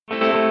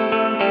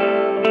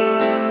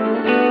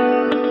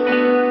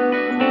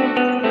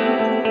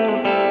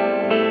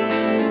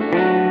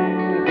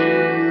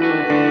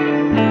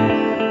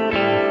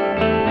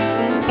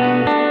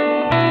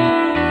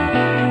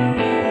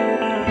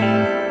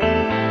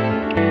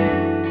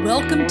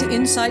Welcome to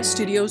Insight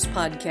Studios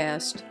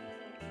podcast,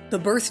 The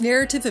Birth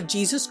Narrative of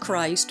Jesus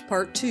Christ,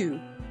 Part 2,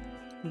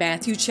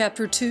 Matthew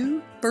chapter 2,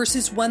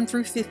 verses 1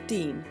 through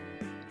 15.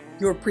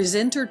 Your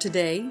presenter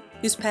today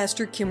is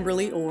Pastor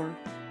Kimberly Orr.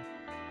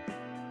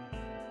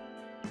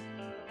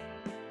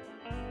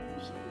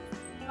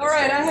 All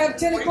right, I have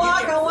 10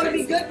 o'clock. I want to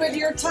be good with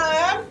your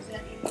time.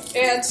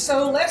 And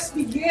so let's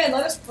begin.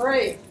 Let us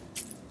pray.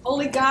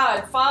 Holy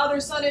God, Father,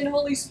 Son, and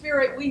Holy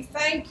Spirit, we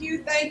thank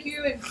you,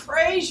 and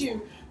praise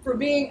you for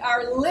being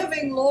our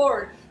living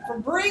Lord, for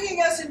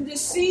bringing us in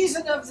this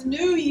season of the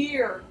new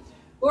year.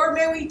 Lord,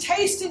 may we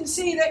taste and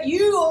see that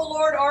you, O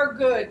Lord, are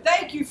good.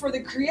 Thank you for the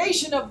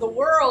creation of the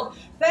world.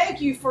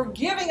 Thank you for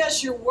giving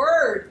us your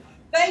word.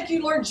 Thank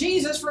you, Lord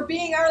Jesus, for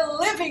being our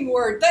living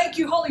word. Thank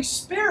you, Holy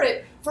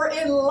Spirit, for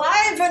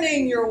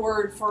enlivening your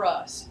word for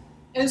us.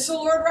 And so,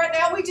 Lord, right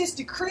now we just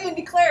decree and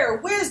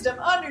declare wisdom,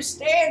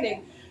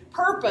 understanding,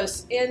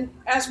 purpose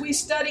as we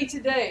study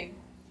today.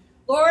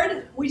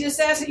 Lord, we just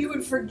ask that you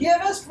would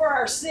forgive us for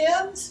our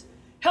sins.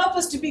 Help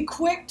us to be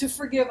quick to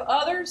forgive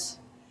others.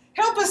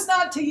 Help us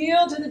not to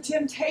yield to the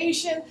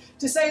temptation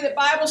to say that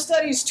Bible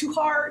study is too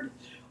hard,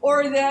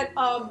 or that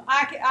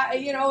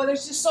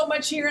there's just so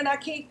much here and I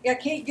can't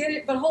get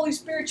it. But Holy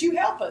Spirit, you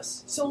help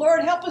us. So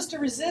Lord, help us to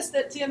resist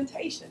that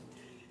temptation,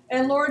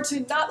 and Lord, to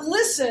not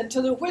listen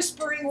to the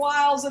whispering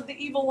wiles of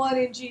the evil one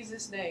in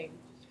Jesus' name.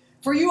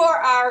 For you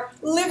are our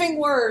living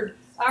word,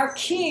 our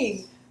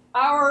King,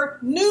 our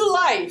new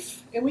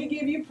life, and we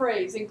give you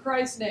praise in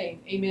Christ's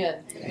name.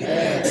 Amen.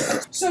 Amen.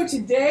 So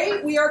today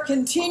we are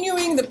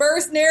continuing the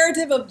birth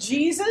narrative of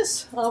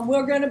Jesus.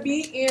 We're going to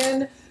be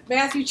in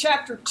Matthew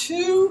chapter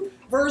 2,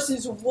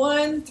 verses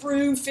 1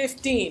 through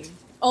 15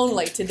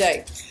 only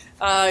today.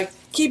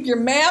 Keep your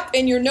map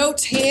and your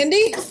notes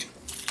handy.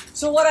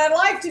 So what I'd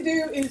like to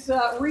do is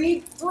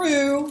read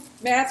through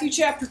Matthew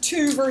chapter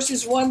 2,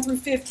 verses 1 through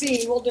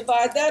 15. We'll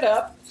divide that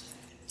up.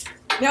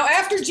 Now,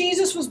 after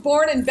Jesus was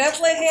born in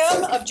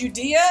Bethlehem of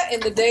Judea in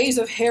the days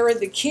of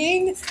Herod the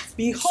king,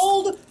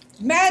 behold,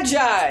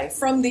 Magi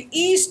from the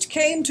east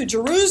came to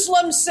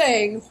Jerusalem,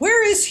 saying,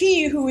 "Where is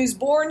he who is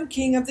born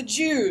King of the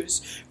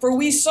Jews? For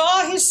we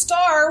saw his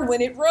star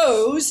when it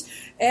rose,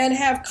 and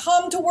have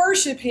come to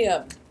worship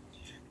him."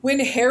 When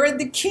Herod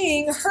the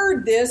king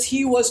heard this,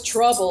 he was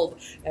troubled,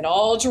 and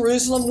all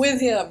Jerusalem with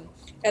him.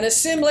 And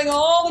assembling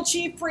all the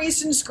chief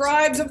priests and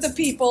scribes of the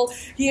people,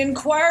 he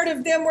inquired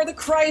of them where the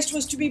Christ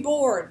was to be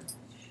born.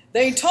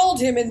 They told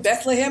him, "In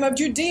Bethlehem of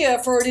Judea,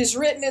 for it is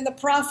written in the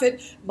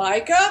prophet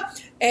Micah,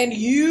 and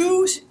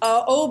you,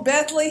 O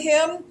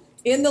Bethlehem,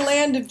 in the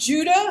land of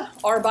Judah,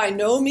 are by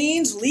no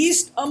means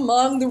least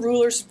among the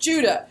rulers of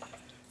Judah.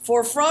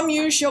 For from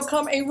you shall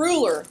come a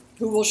ruler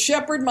who will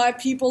shepherd my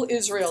people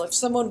Israel." If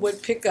someone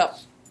would pick up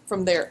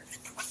from there.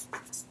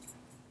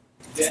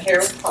 Then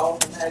Herod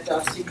called the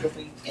Magi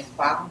secretly and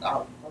found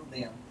out from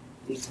them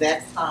the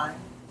exact time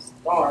the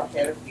star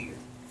had appeared.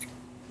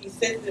 He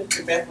sent them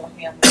to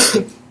Bethlehem and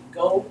said,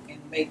 "Go and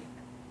make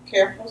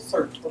careful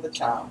search for the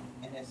child,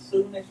 and as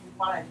soon as you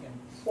find him,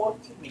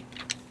 report to me,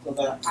 so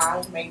that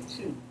I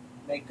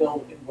may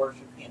go and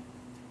worship him."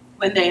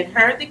 When they had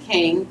heard the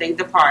king, they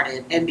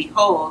departed, and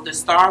behold, the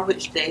star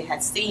which they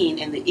had seen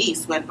in the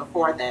east went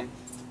before them,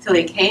 till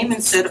it came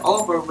and stood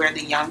over where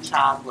the young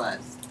child was.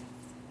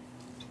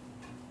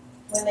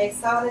 When they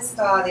saw the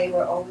star, they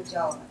were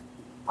overjoyed.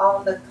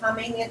 On the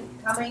coming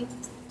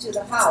to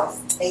the house,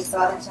 they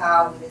saw the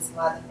child with his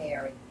mother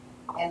Mary,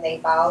 and they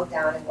bowed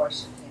down and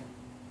worshipped him.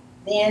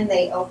 Then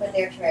they opened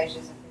their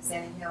treasures and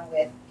presented him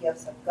with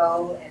gifts of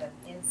gold and of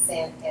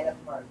incense and of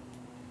myrrh.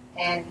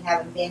 And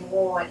having been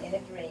warned in a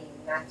dream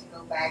not to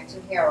go back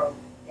to Herod,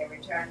 they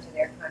returned to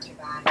their country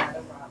by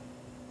another route.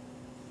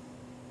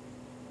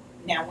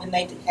 Now when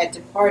they had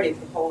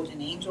departed, behold,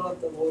 an angel of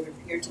the Lord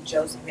appeared to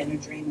Joseph in a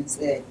dream and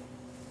said,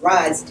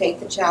 "Rise,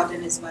 take the child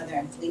and his mother,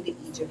 and flee to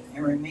Egypt,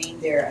 and remain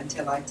there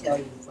until I tell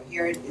you, for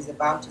Herod is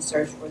about to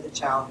search for the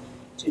child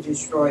to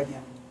destroy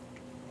him."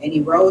 And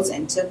he rose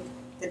and took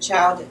the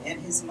child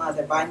and his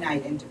mother by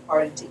night and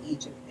departed to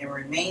Egypt, and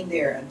remained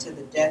there until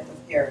the death of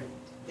Herod.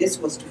 This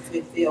was to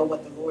fulfill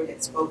what the Lord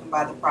had spoken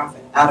by the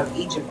prophet, "Out of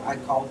Egypt I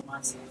called my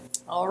son."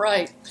 All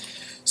right.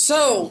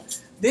 So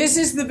this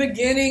is the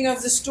beginning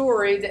of the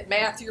story that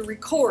Matthew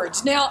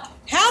records. Now,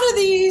 how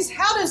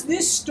does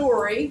this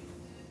story,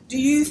 do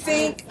you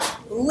think,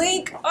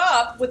 link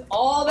up with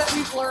all that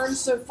we've learned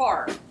so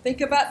far?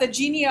 Think about the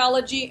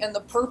genealogy and the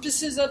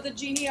purposes of the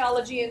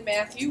genealogy in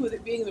Matthew, with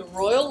it being the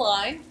royal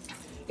line.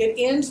 It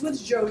ends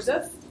with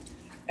Joseph,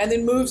 and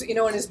then moves,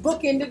 and his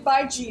book ended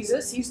by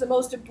Jesus. He's the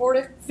most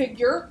important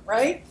figure,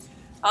 right?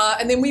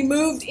 And then we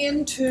moved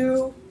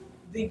into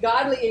the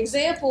godly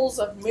examples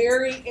of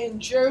Mary and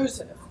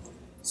Joseph.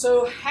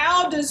 So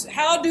how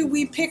do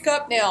we pick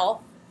up now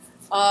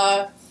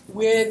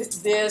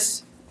with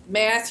this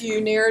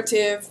Matthew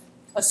narrative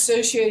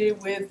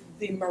associated with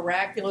the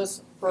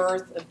miraculous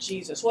birth of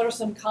Jesus? What are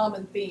some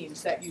common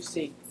themes that you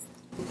see?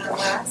 Well,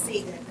 I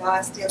see that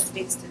God still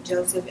speaks to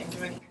Joseph in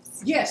dreams.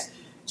 Yes,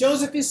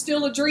 Joseph is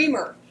still a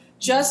dreamer,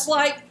 just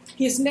like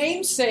his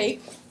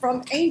namesake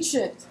from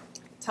ancient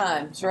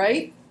times,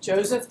 right?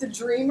 Joseph the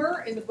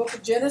dreamer in the book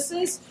of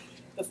Genesis.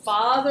 The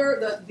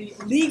father, the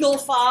legal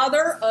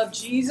father of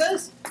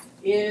Jesus,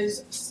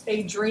 is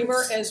a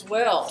dreamer as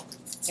well,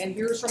 and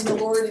hears from the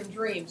Lord in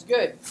dreams.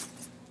 Good.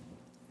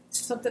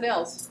 Something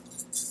else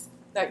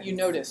that you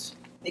notice.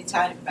 They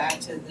tied it back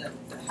to the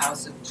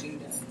house of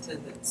Judah,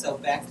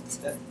 back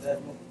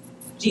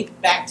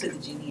to the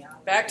genealogy.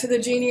 Back to the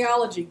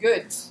genealogy.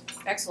 Good.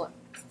 Excellent.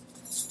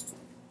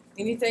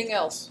 Anything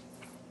else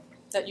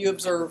that you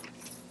observe?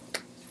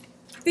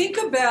 Think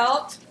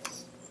about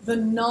the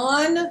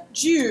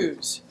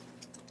non-Jews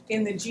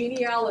in the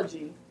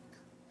genealogy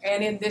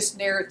and in this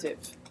narrative.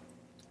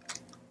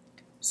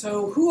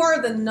 So who are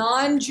the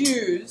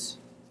non-Jews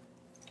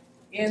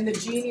in the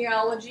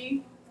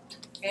genealogy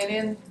and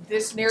in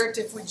this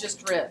narrative we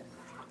just read?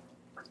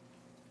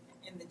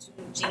 In the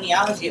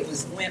genealogy, it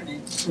was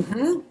women.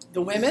 Mm-hmm.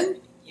 The women?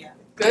 Yeah.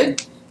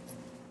 Good.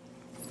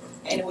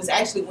 And it was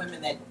actually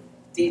women that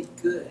did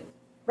good.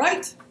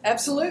 Right,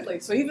 absolutely.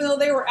 So even though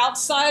they were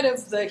outside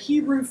of the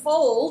Hebrew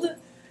fold,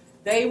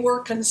 they were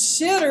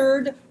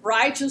considered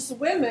righteous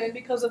women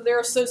because of their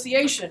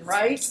association,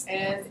 right?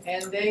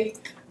 And they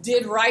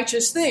did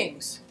righteous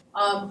things.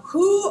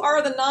 Who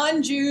are the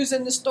non-Jews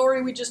in the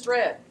story we just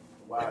read?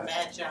 The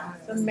Magi.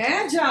 The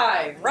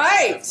Magi,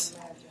 right.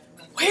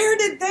 Where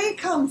did they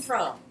come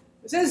from?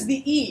 It says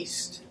the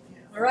east.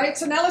 All right,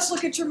 so now let's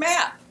look at your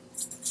map.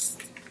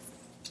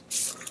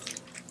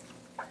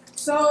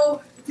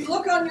 So if you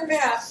look on your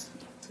map,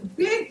 the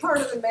big part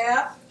of the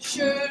map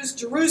shows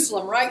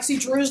Jerusalem, right? See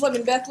Jerusalem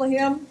and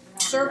Bethlehem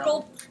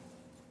circled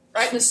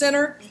right in the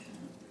center?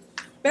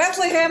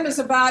 Bethlehem is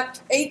about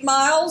 8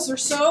 miles or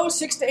so,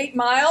 6 to 8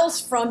 miles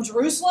from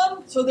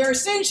Jerusalem. So they're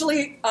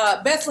essentially,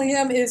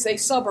 Bethlehem is a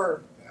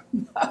suburb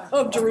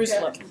of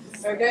Jerusalem,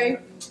 okay?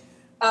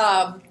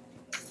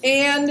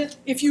 And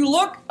if you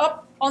look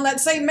up on that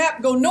same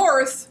map, go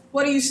north,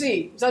 what do you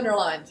see? It's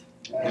underlined.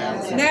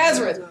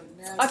 Nazareth.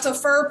 That's a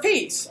fur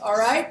piece, all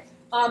right?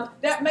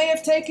 That may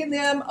have taken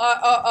them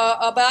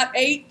about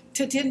 8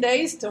 to 10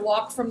 days to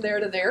walk from there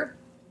to there.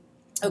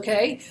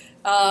 Okay,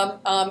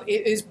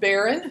 it is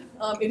barren.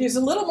 It is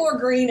a little more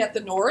green at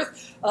the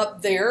north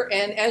up there,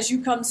 and as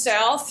you come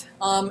south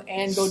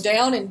and go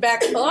down and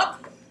back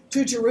up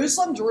to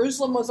Jerusalem,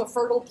 Jerusalem was a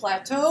fertile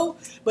plateau,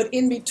 but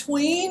in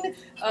between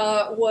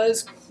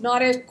was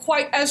not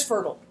quite as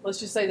fertile. Let's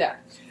just say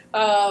that.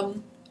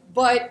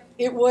 But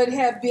it would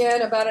have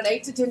been about an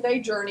 8 to 10 day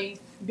journey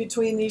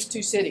between these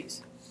two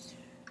cities.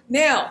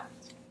 Now,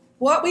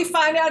 what we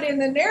find out in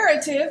the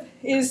narrative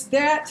is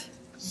that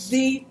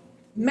the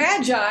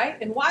Magi,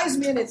 and wise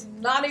men is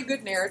not a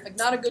good narrative,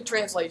 not a good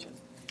translation.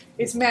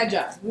 It's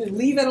Magi. We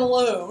leave it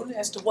alone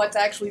as to what's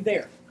actually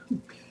there.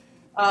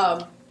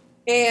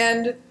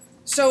 And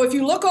so if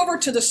you look over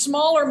to the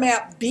smaller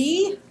map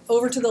B,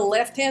 over to the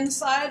left-hand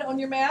side on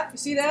your map, you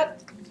see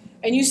that?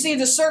 And you see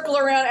the circle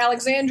around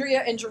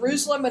Alexandria and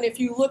Jerusalem, and if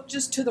you look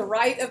just to the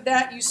right of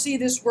that, you see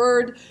this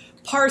word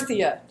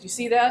Parthia. Do you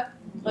see that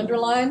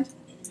underlined?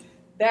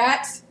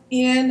 That's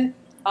in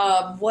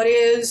what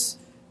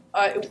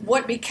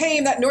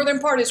became, that northern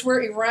part is where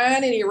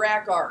Iran and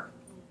Iraq are.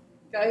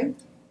 Okay?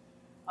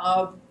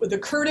 The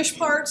Kurdish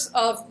parts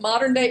of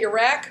modern-day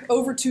Iraq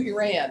over to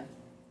Iran.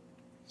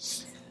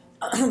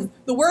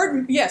 The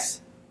word,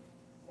 yes?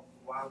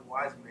 Why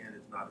wise man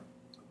is not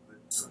a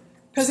good term?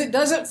 Because it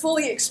doesn't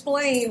fully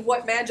explain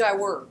what Magi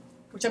were,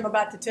 which I'm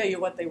about to tell you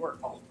what they were.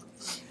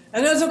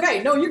 And that's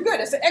okay. No, you're good.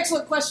 It's an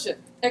excellent question.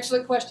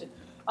 Excellent question.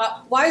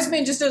 Wise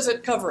men just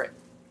doesn't cover it.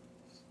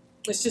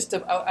 It's just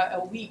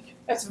a weak,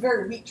 that's a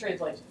very weak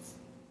translation.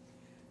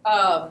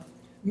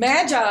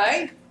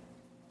 Magi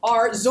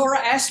are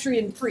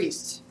Zoroastrian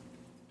priests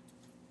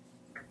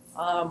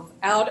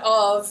out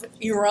of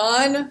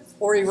Iran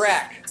or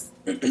Iraq.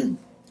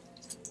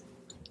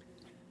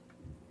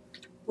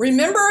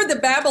 Remember the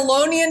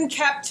Babylonian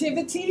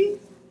captivity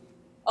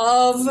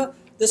of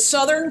the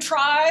southern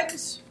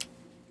tribes,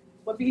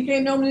 what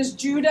became known as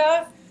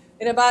Judah,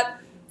 in about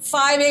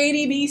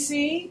 580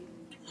 BC?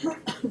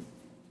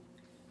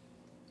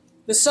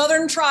 The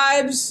southern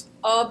tribes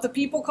of the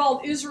people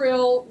called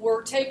Israel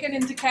were taken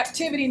into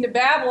captivity into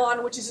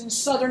Babylon, which is in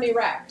southern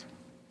Iraq,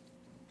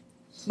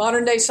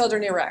 modern-day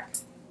southern Iraq.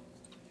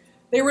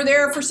 They were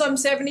there for some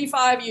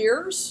 75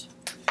 years.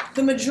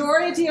 The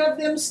majority of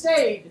them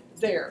stayed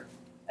there.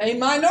 A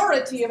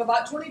minority of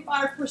about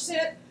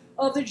 25%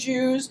 of the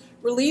Jews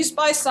released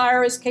by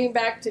Cyrus came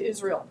back to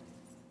Israel.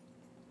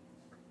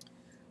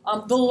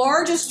 The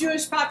largest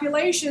Jewish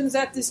populations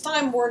at this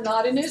time were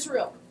not in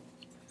Israel.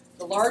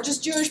 The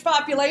largest Jewish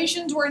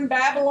populations were in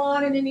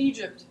Babylon and in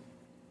Egypt.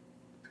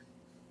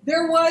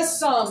 There was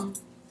some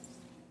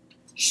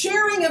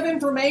sharing of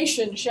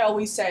information, shall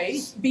we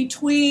say,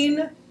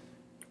 between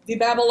the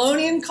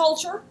Babylonian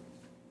culture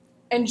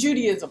and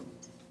Judaism.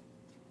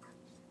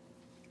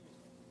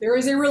 There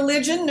is a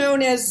religion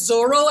known as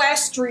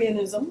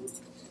Zoroastrianism,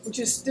 which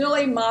is still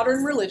a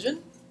modern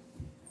religion.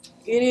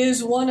 It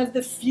is one of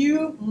the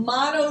few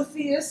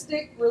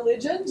monotheistic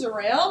religions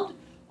around,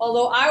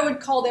 although I would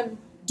call them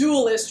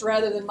dualist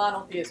rather than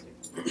monotheistic.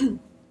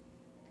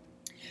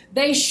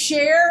 They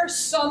share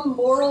some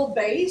moral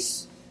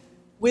base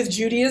with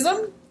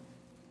Judaism.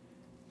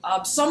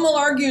 Some will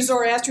argue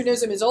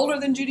Zoroastrianism is older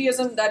than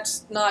Judaism.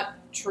 That's not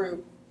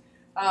true.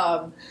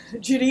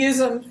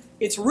 Judaism,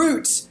 its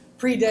roots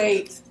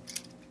predate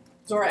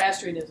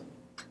Zoroastrianism.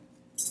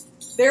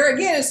 There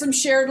again is some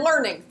shared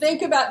learning.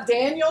 Think about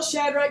Daniel,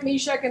 Shadrach,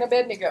 Meshach, and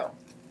Abednego.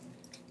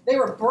 They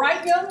were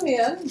bright young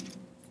men,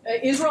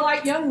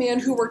 Israelite young men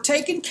who were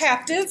taken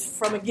captive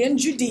from, again,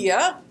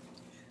 Judea.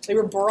 They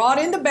were brought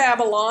into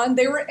Babylon.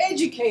 They were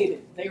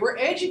educated. They were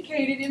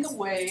educated in the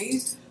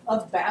ways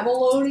of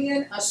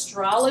Babylonian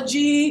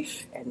astrology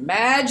and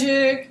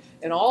magic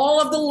and all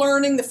of the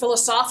learning, the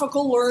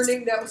philosophical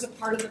learning that was a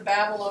part of the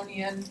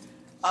Babylonian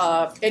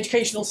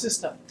educational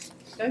system.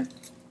 Okay?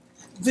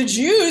 The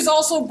Jews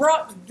also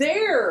brought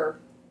their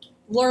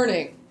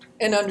learning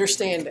and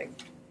understanding.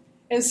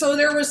 And so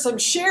there was some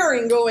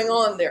sharing going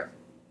on there.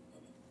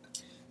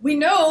 We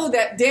know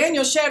that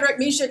Daniel, Shadrach,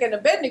 Meshach, and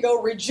Abednego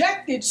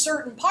rejected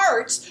certain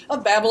parts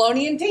of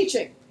Babylonian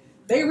teaching.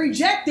 They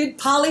rejected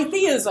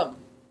polytheism.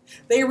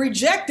 They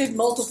rejected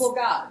multiple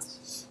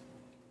gods.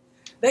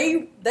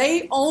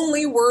 They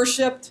only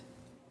worshipped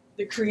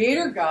the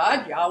Creator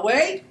God,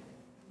 Yahweh,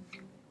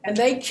 and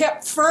they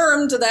kept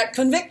firm to that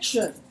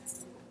conviction.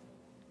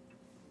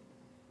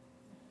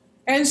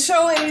 And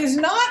so it is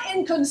not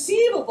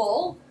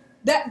inconceivable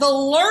that the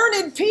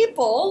learned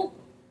people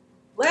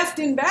left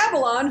in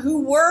Babylon who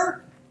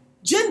were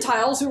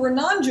Gentiles, who were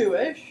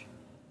non-Jewish,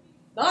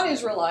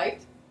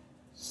 non-Israelite,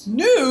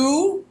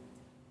 knew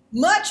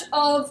much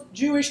of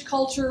Jewish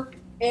culture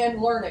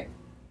and learning.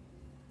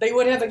 They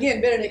would have,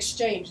 again, been an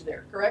exchange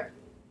there, correct?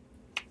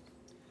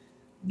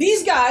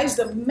 These guys,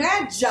 the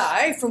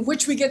Magi, from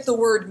which we get the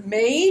word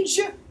mage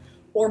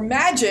or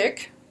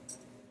magic,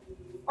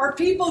 are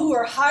people who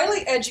are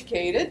highly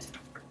educated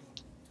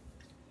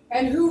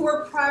and who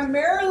were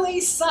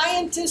primarily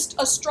scientist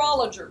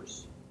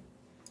astrologers.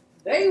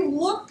 They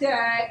looked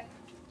at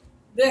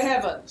the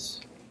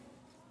heavens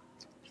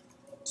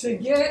to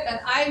get an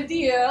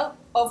idea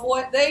of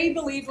what they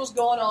believed was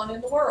going on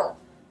in the world.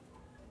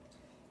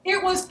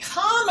 It was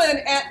common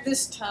at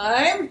this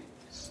time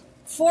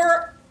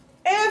for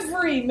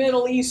every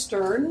Middle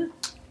Eastern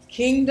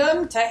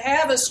kingdom to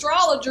have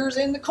astrologers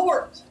in the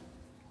court.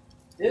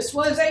 This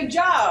was a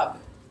job.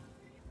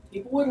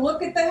 People would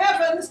look at the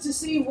heavens to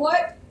see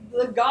what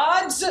the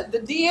gods, the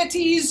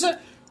deities,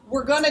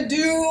 were going to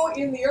do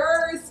in the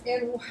earth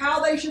and how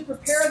they should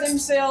prepare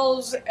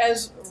themselves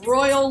as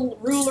royal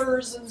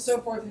rulers and so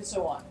forth and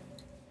so on.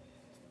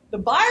 The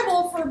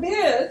Bible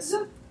forbids,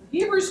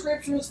 Hebrew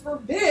scriptures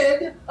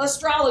forbid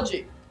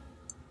astrology.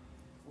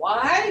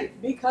 Why?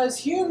 Because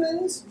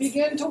humans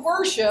begin to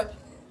worship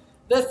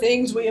the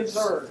things we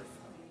observe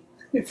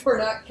if we're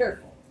not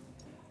careful.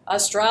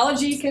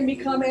 Astrology can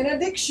become an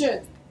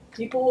addiction.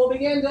 People will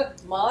begin to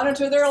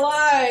monitor their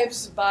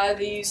lives by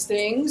these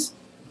things.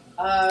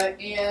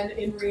 And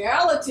in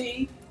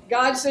reality,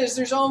 God says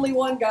there's only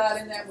one God,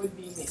 and that would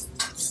be me.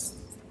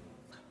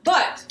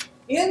 But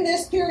in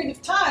this period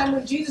of time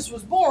when Jesus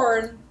was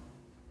born,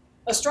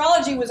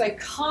 astrology was a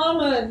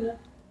common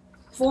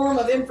form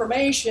of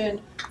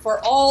information for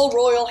all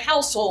royal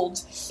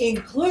households,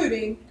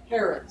 including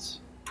Herod's,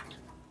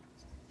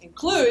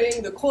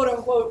 including the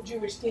quote-unquote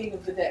Jewish king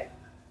of the day.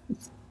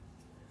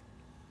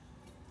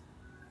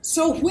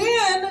 So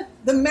when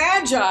the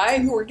Magi,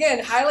 who were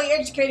again highly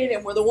educated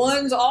and were the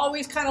ones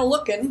always kind of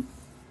looking,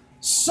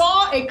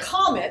 saw a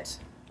comet,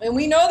 and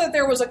we know that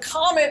there was a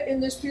comet in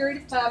this period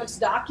of time, it's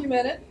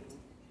documented,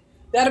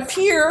 that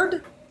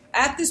appeared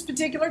at this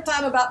particular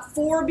time about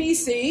 4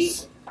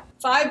 BC,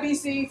 5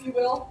 BC, if you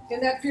will,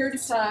 in that period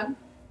of time.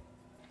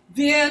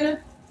 Then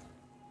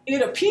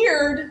it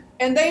appeared,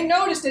 and they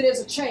noticed it as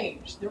a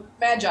change, the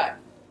Magi.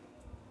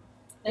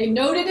 They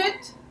noted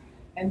it,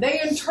 and they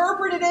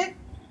interpreted it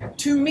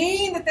to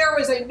mean that there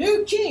was a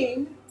new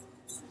king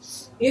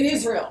in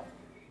Israel.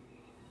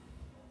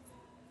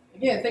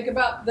 Again, think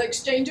about the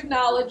exchange of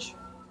knowledge.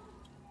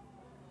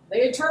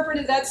 They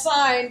interpreted that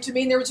sign to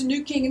mean there was a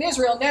new king in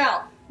Israel.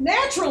 Now,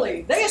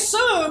 naturally, they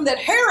assumed that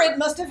Herod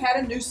must have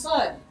had a new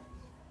son.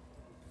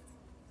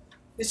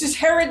 This is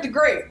Herod the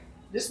Great.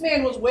 This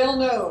man was well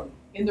known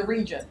in the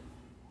region.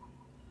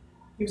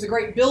 He was a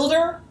great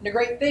builder and a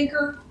great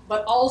thinker,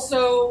 but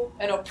also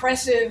an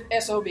oppressive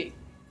SOB.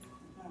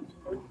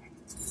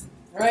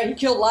 All right, he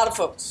killed a lot of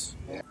folks,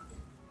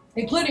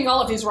 including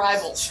all of his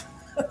rivals.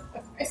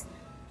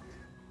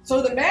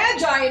 So the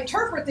Magi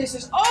interpret this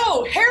as,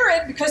 oh,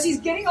 Herod, because he's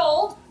getting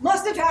old,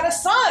 must have had a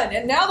son,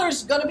 and now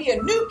there's going to be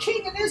a new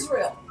king in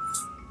Israel.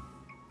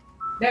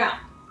 Now,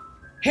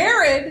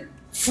 Herod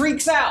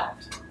freaks out.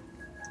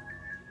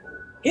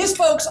 His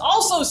folks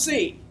also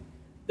see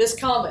this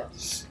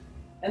comet,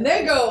 and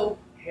they go,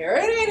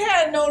 Herod ain't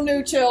had no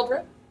new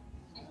children.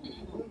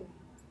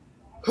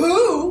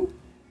 Who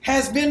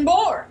has been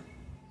born?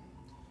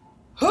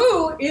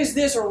 Who is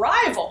this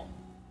arrival?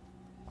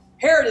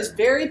 Herod is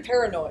very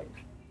paranoid.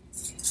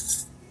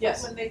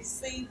 Yes? When they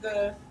see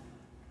the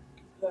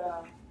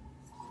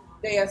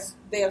They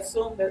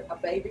assume that a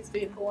baby's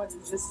being born.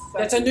 Is this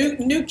That's a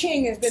new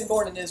king has been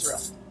born in Israel.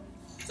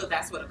 So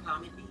that's what a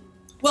comet means?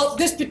 Well,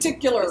 this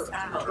particular,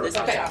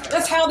 okay,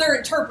 that's how they're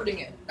interpreting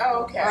it.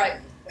 Oh, okay. All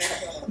right.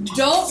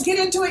 Don't get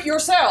into it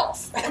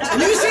yourself.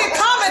 When you see a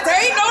comet,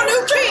 there ain't no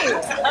new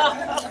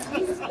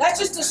king. That's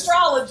just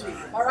astrology,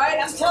 all right?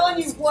 I'm telling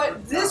you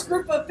what this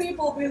group of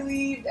people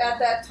believed at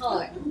that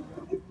time,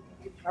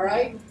 all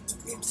right?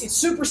 It's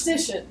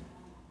superstition.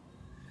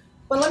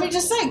 But let me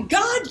just say,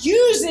 God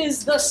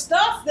uses the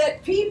stuff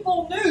that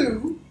people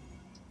knew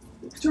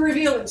to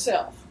reveal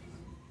himself.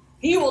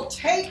 He will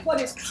take what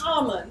is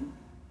common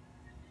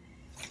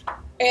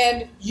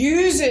and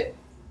use it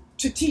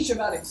to teach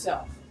about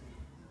himself.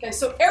 Okay,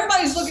 so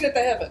everybody's looking at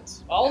the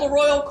heavens. All the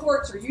royal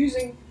courts are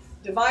using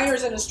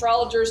diviners and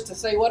astrologers to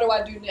say, what do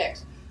I do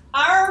next?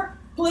 Our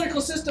political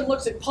system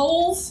looks at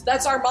polls.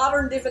 That's our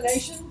modern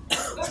divination.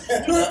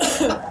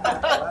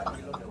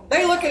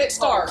 They look at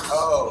stars.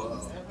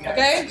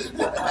 Okay?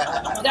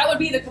 That would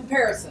be the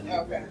comparison.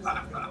 Okay.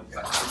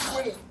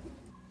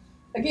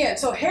 Again,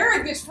 so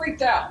Herod gets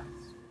freaked out.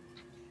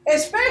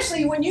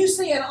 Especially when you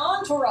see an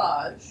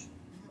entourage,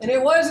 and it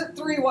wasn't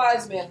 3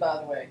 wise men, by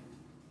the way.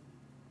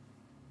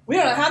 We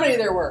don't know how many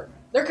there were.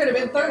 There could have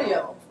been 30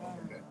 of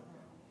them.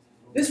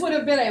 This would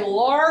have been a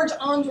large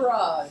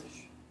entourage,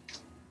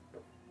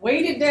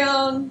 weighted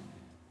down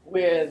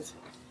with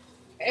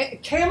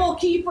camel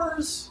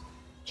keepers,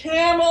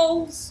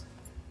 camels,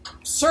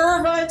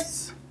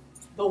 servants,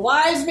 the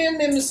wise men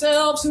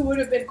themselves, who would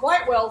have been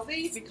quite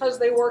wealthy because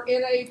they were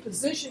in a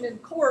position in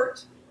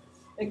court,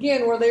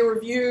 again, where they were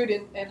viewed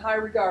in high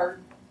regard.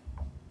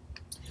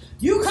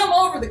 You come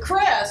over the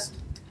crest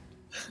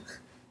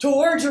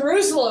toward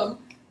Jerusalem,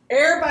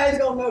 everybody's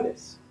going to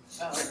notice.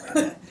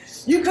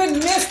 You couldn't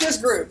miss this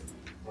group.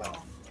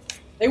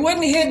 They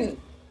wouldn't hidden.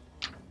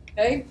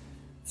 Okay?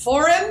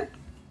 Foreign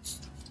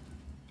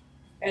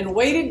and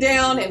weighted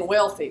down and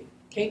wealthy.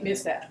 Can't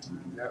miss that.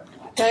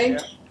 Okay?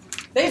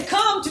 They've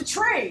come to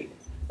trade.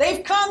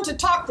 They've come to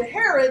talk to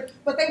Herod,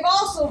 but they've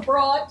also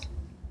brought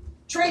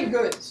trade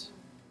goods.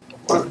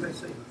 Why did they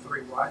say the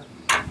 3 wise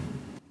men?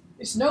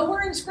 It's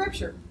nowhere in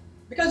Scripture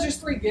because there's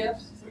 3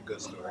 gifts. It's a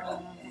good story.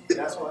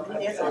 That's what so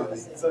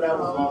that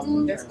was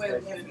lost. That's the way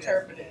it's been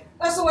interpreted.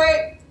 That's the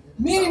way,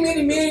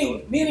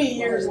 many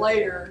years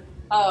later,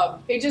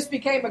 it just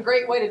became a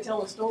great way to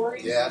tell a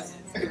story. Yes.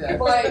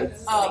 But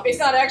it's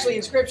not actually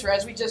in Scripture,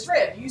 as we just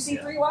read. Do you see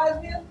 3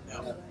 wise men?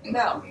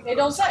 No, they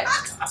don't say.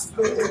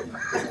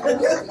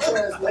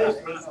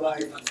 Translation is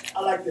like,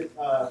 I like the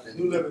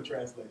New Living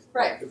Translation.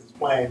 Right. Because it's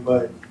plain,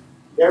 but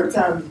every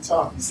time you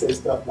talk, you say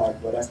stuff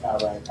like, well, that's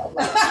not right.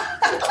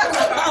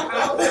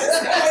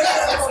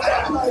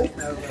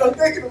 I'm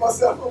thinking to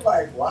myself, I'm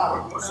like,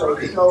 wow. So,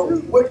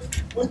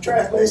 what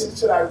translation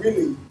should I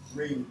really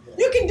read?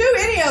 You can do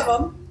any of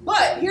them,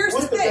 but here's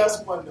What's the thing.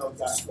 best one, though,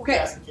 Dr. Okay,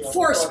 Pastor Kim?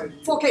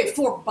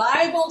 for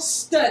Bible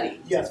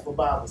study, Yes, for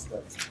Bible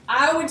study.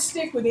 I would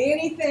stick with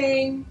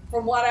anything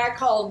from what I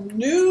call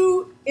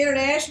New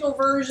International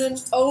Version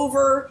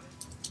over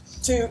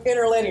to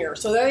Interlinear.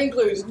 So that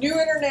includes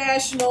New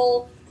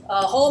International,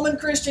 Holman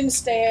Christian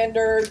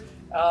Standard,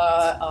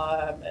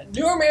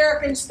 New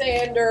American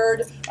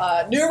Standard,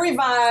 New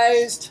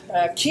Revised,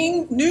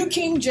 New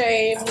King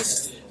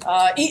James,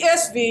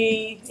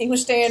 ESV,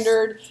 English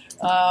Standard,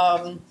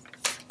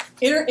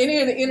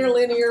 any of the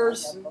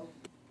interlinears.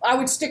 I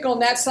would stick on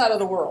that side of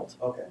the world.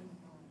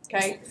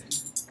 Okay?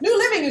 New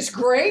Living is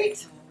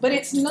great, but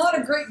it's not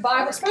a great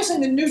Bible, especially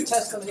in the New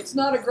Testament. It's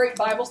not a great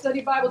Bible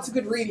study Bible. It's a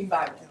good reading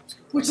Bible,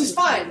 which is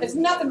fine. There's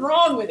nothing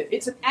wrong with it.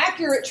 It's an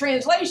accurate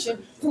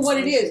translation for what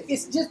it is.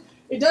 It's just,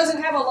 it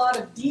doesn't have a lot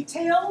of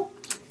detail.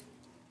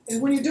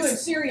 And when you're doing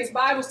serious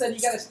Bible study,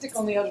 you got to stick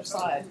on the other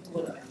side a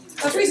little bit.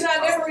 That's the reason I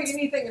never read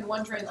anything in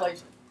one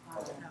translation.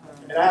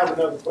 And I have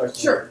another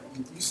question. Sure.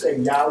 You say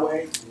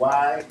Yahweh,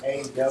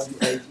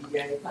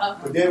 Y-A-W-H-E-A,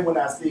 but then when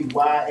I see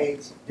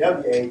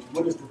Y-H-W-H,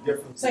 what is the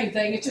difference? Same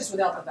thing. It's just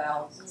without the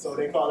vowels. So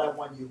they call that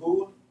one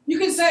Yahuwah? You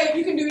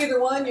can do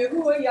either one,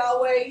 Yahuwah,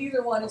 Yahweh,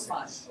 either one is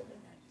fine.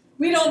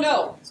 We don't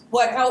know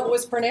how it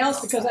was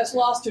pronounced because that's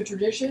lost to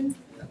tradition,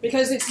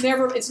 because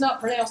it's not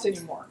pronounced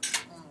anymore.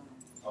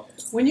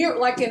 When you're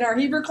like in our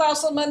Hebrew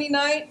class on Monday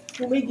night,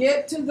 when we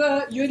get to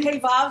the Yud He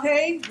Vav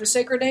He, the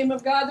sacred name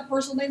of God, the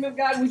personal name of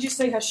God, we just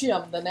say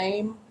Hashem, the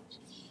name.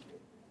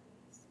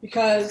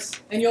 And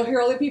you'll hear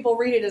other people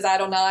read it as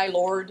Adonai,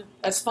 Lord.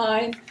 That's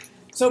fine.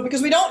 So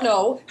because we don't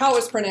know how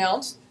it's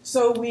pronounced,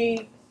 so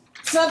we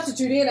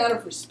substitute in, out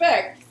of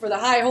respect for the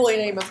high holy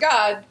name of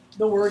God,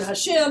 the word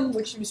Hashem,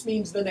 which just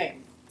means the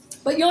name.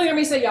 But you'll hear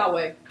me say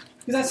Yahweh,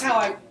 because that's how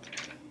I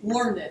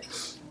learned it.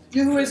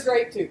 Yahuwah is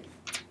great too.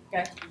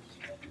 Okay?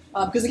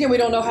 Because again, we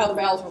don't know how the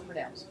vowels were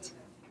pronounced.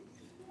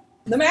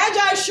 The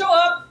Magi show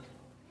up,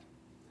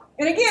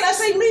 and again, I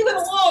say leave it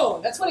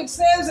alone. That's what it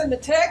says in the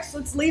text.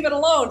 Let's leave it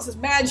alone. It says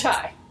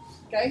Magi.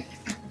 Okay?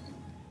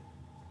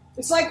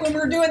 It's like when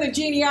we were doing the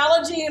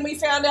genealogy and we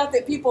found out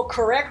that people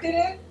corrected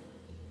it.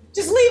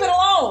 Just leave it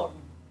alone.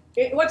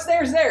 What's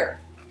there is there.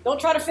 Don't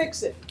try to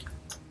fix it.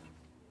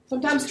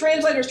 Sometimes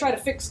translators try to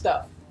fix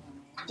stuff.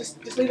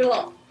 Just leave it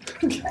alone.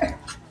 Okay.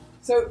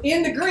 So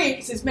in the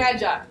Greek, it's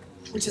magi,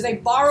 which is a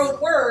borrowed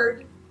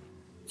word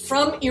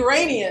from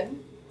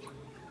Iranian,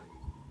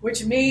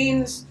 which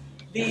means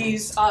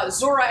these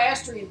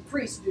Zoroastrian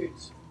priest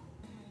dudes.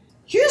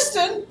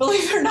 Houston,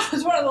 believe it or not,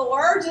 is one of the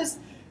largest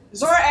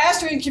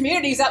Zoroastrian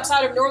communities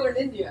outside of northern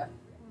India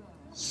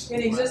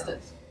in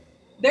existence.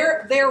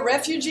 They're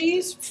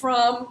refugees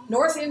from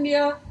North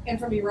India and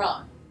from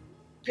Iran.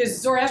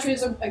 Because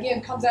Zoroastrianism,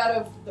 again, comes out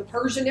of the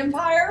Persian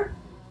Empire,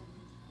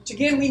 which,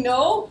 again, we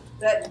know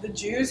that the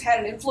Jews had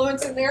an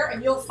influence in there.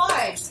 And you'll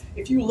find,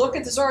 if you look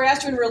at the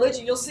Zoroastrian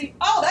religion, you'll see,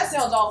 oh, that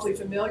sounds awfully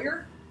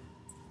familiar.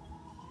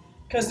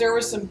 Because there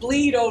was some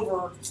bleed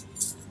over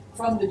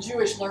from the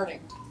Jewish learning.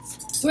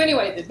 So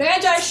anyway, the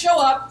Magi show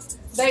up.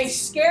 They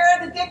scare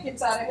the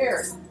dickens out of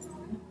Herod.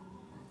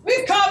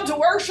 We've come to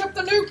worship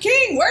the new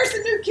king. Where's the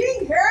new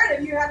king, Herod?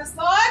 Have you had a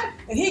son?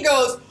 And he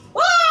goes,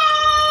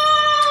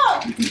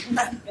 ah!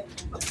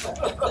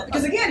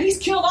 Because again, he's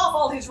killed off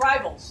all his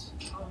rivals.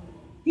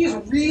 He's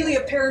really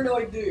a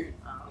paranoid dude.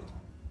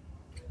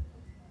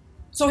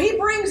 So he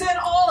brings in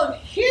all of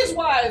his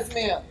wise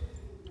men,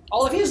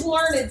 all of his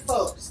learned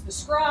folks, the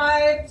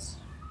scribes,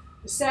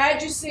 the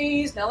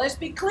Sadducees. Now let's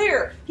be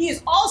clear, he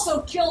has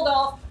also killed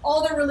off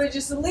all the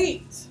religious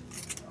elites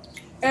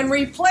and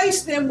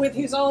replaced them with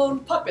his own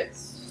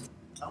puppets.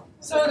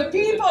 So the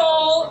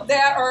people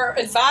that are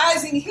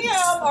advising him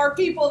are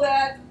people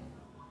that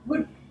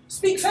would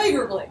speak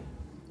favorably,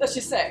 let's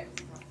just say.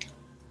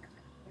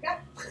 Okay?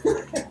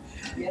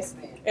 Yes,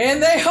 ma'am.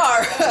 And they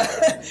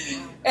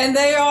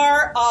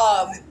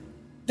are,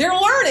 they're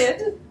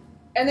learned,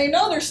 and they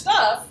know their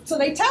stuff, so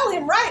they tell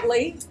him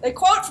rightly, they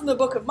quote from the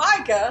book of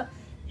Micah,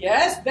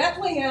 yes,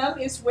 Bethlehem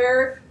is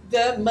where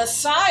the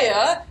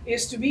Messiah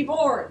is to be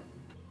born.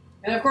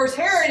 And of course,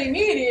 Herod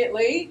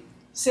immediately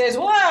says,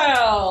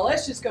 well,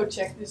 let's just go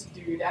check this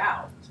dude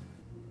out.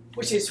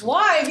 Which is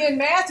why, again,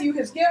 Matthew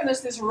has given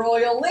us this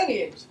royal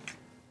lineage.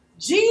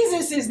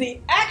 Jesus is the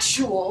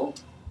actual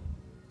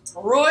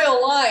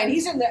royal line.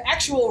 He's in the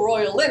actual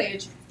royal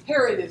lineage.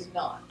 Herod is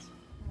not.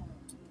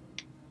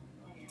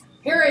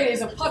 Herod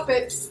is a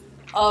puppet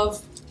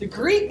of the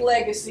Greek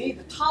legacy,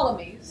 the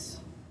Ptolemies,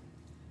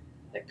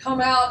 that come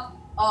out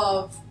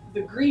of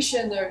the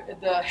Grecian,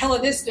 the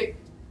Hellenistic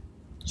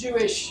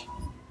Jewish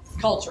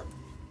culture.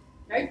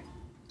 Okay?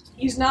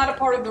 He's not a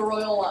part of the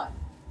royal line.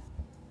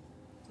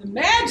 The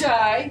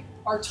Magi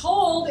are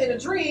told in a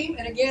dream,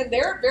 and again,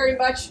 they're very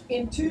much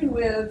in tune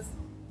with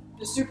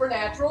the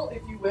supernatural,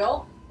 if you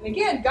will. And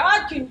again,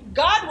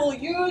 God will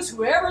use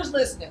whoever's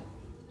listening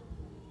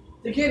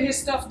to get his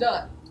stuff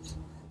done.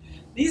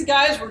 These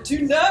guys were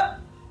tuned up.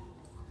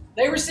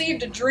 They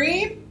received a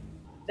dream.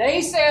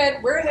 They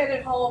said, we're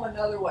headed home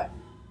another way.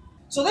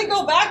 So they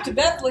go back to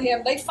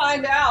Bethlehem. They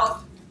find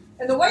out.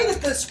 And the way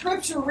that the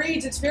scripture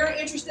reads, it's very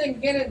interesting.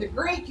 Again, in the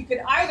Greek, you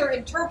can either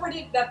interpret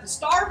it that the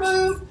star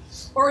moved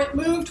or it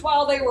moved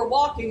while they were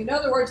walking. In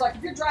other words, like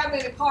if you're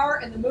driving in a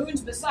car and the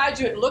moon's beside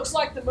you, it looks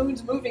like the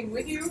moon's moving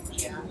with you.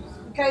 Yeah.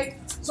 Okay?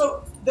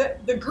 So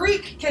the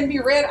Greek can be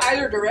read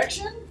either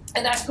direction,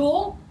 and that's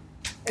cool.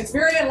 It's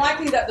very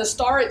unlikely that the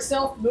star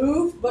itself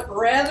moved, but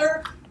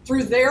rather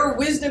through their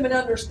wisdom and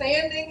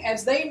understanding,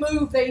 as they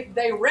moved,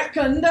 they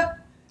reckoned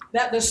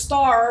that the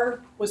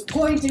star was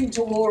pointing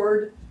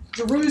toward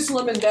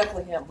Jerusalem and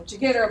Bethlehem, which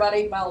again are about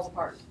 8 miles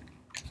apart.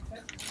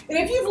 And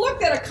if you've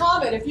looked at a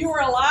comet, if you were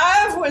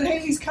alive when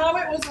Halley's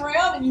Comet was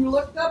around and you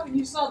looked up and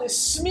you saw this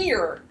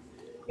smear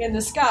in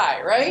the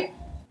sky, right?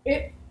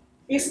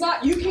 It's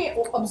not, you can't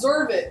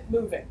observe it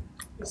moving.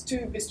 It's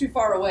too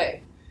far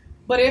away.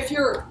 But if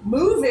you're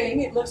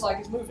moving, it looks like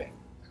it's moving.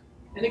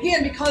 And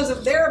again, because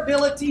of their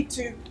ability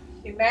to,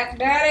 in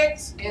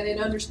mathematics and in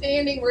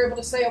understanding, we're able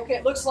to say, okay,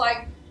 it looks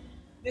like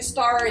this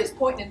star is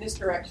pointing in this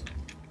direction.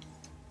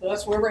 So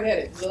that's where we're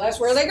headed. So that's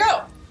where they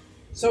go.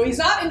 So he's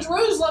not in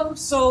Jerusalem,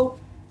 so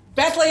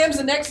Bethlehem's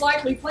the next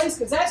likely place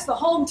because that's the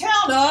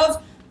hometown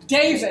of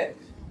David.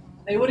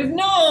 They would have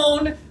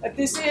known that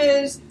this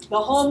is the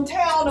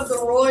hometown of the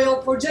royal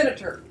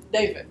progenitor,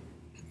 David.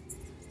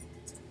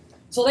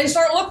 So they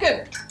start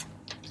looking.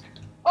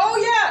 Oh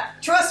yeah,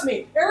 trust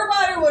me,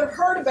 everybody would have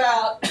heard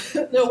about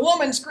the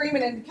woman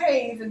screaming in the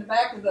cave in the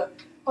back of the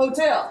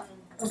hotel.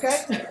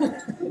 Okay?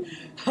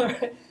 All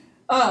right.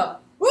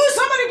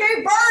 Somebody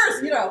gave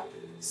birth, you know.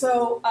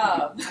 So,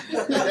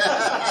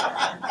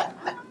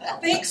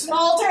 think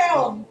small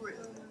town.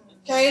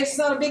 Okay, it's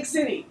not a big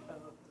city.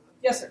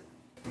 Yes, sir.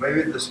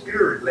 Maybe the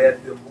Spirit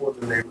led them more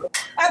than they realized.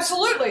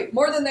 Absolutely,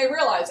 more than they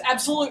realize.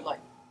 Absolutely.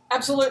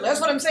 Absolutely. That's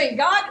what I'm saying.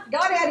 God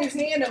had his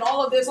hand in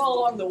all of this all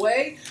along the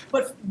way,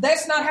 but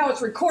that's not how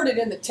it's recorded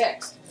in the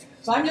text.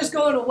 So I'm just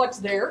going to what's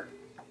there.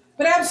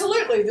 But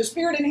absolutely, the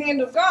Spirit and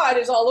hand of God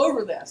is all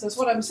over this. That's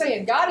what I'm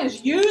saying. God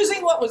is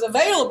using what was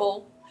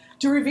available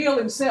to reveal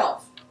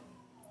himself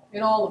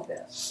in all of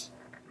this.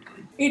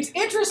 It's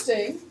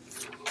interesting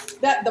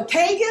that the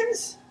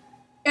pagans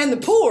and the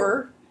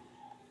poor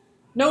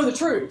know the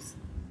truth.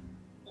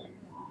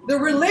 The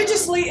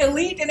religiously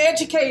elite and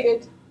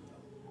educated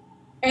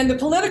and the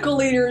political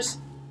leaders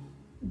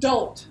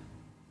don't.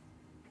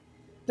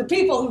 The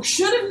people who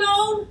should have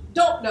known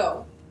don't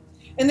know.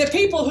 And the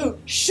people who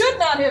should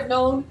not have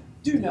known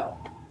do know.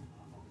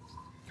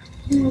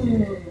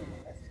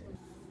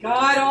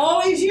 God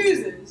always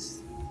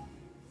uses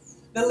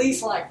the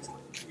least likely.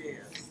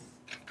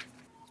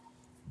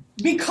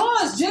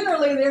 Because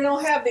generally they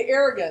don't have the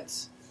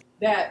arrogance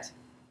that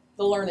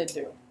the learned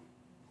do.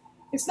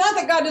 It's not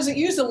that God doesn't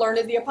use the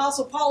learned. The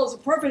Apostle Paul is a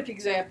perfect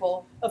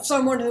example of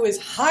someone who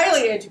is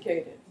highly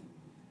educated,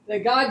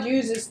 that God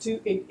uses to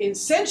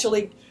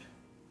essentially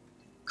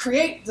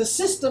create the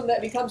system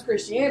that becomes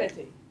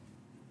Christianity.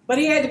 But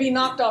he had to be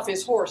knocked off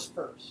his horse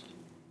first.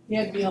 He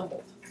had to be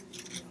humbled.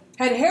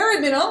 Had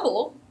Herod been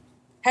humble,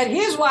 had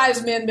his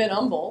wise men been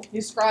humble,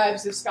 his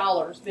scribes, his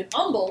scholars been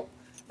humble,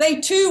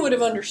 they too would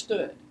have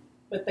understood.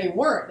 But they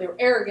weren't. They were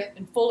arrogant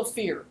and full of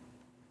fear.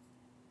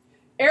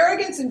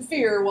 Arrogance and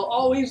fear will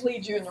always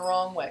lead you in the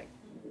wrong way.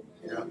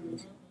 Yeah.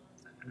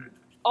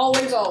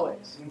 Always,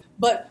 always.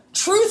 But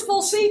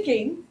truthful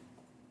seeking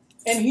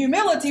and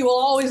humility will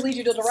always lead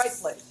you to the right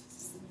place.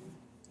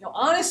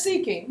 Honest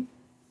seeking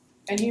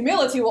and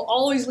humility will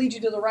always lead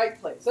you to the right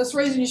place. That's the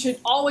reason you should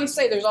always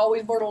say there's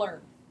always more to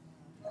learn.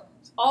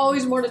 There's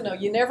always more to know.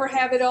 You never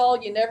have it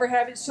all. You never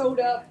have it sewed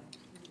up.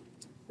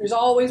 There's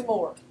always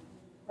more.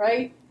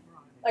 Right?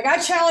 Like I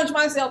challenge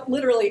myself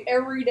literally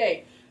every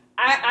day.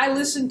 I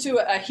listen to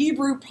a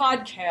Hebrew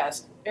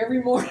podcast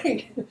every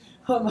morning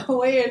on my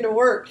way into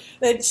work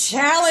that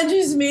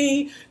challenges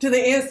me to the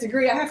nth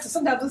degree. I have to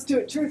sometimes listen to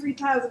it 2 or 3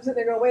 times. I'm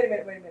sitting there going, wait a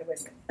minute.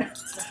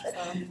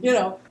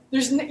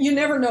 You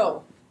never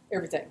know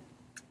everything.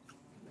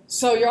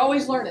 So you're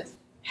always learning.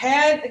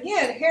 Had,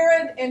 again,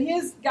 Herod and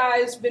his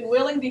guys been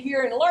willing to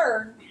hear and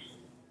learn,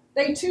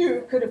 they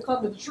too could have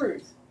come to the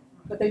truth.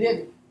 But they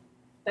didn't.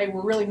 They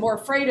were really more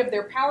afraid of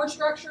their power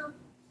structure,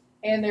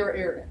 and they were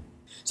arrogant.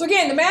 So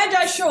again, the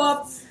Magi show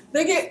up.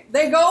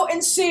 They go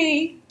and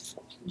see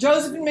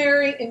Joseph and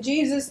Mary and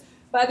Jesus.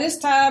 By this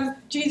time,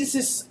 Jesus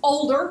is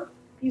older.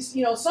 He's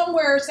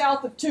somewhere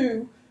south of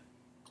 2,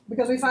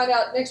 because we find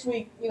out next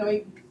week.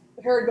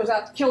 Herod goes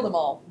out to kill them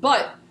all.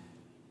 But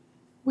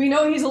we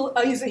know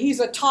he's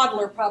a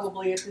toddler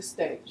probably at this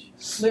stage,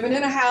 living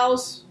in a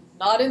house,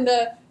 not in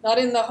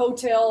the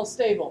hotel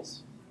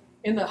stables.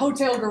 In the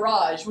hotel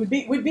garage would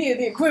be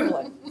the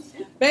equivalent.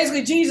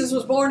 Basically, Jesus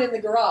was born in the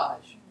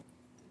garage,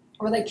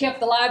 where they kept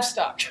the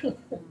livestock.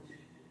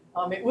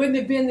 It wouldn't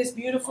have been this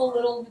beautiful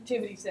little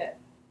nativity set,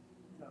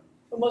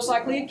 but most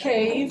likely a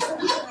cave. So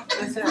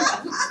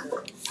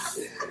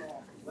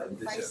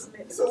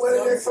what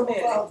did that come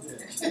about then?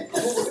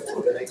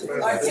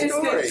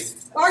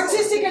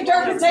 Artistic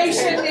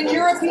interpretation in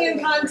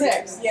European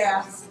context.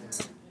 Yeah,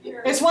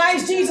 it's why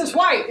is Jesus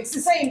white? It's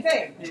the same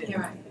thing.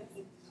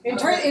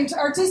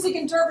 Artistic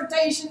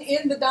interpretation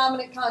in the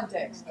dominant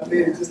context. I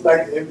mean, it's just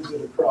like the image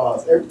of the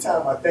cross. Every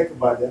time I think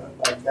about that, I'm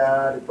like,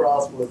 nah, the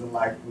cross wasn't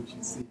like what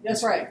you see.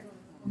 That's right.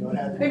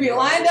 Maybe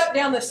lined up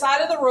down the side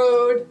of the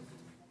road.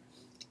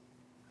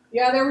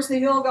 Yeah, there was the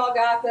hill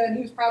Golgotha, and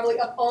he was probably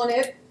up on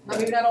it.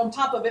 Maybe not on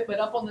top of it, but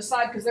up on the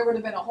side, because there would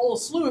have been a whole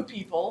slew of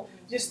people.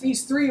 Just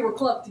these 3 were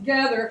clumped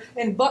together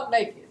and butt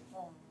naked.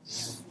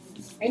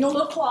 Ain't no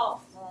little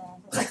cloth.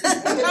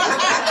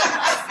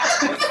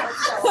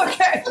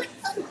 Okay.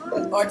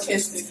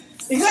 Artistic.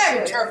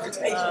 Exactly.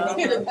 Interpretation.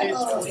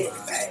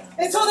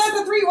 And so there's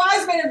the 3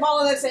 wise men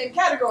involved in that same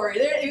category.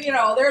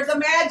 There's the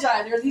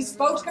Magi. There's these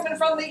folks coming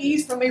from the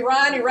east, from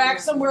Iran, Iraq,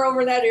 somewhere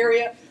over in that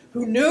area,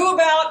 who knew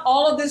about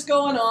all of this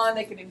going on.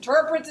 They could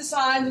interpret the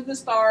signs of the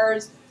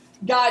stars.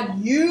 God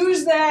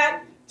used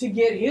that to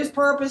get his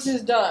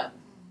purposes done.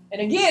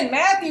 And again,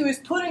 Matthew is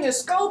putting a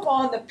scope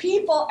on the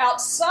people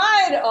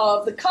outside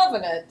of the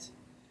covenant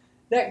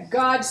that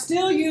God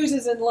still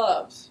uses and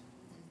loves.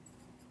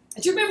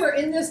 And you remember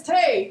in this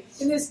day,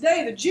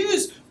 the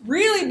Jews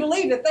really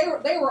believed that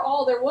they were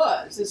all there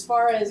was, as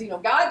far as,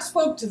 God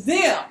spoke to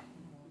them.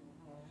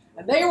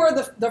 And they were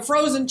the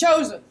frozen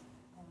chosen.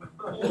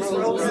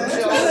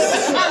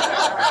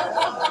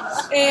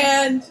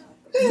 And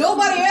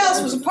nobody else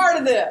was a part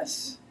of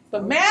this.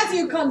 But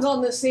Matthew comes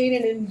on the scene,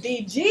 and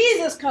indeed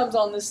Jesus comes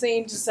on the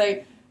scene to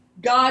say,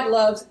 God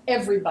loves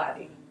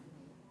everybody.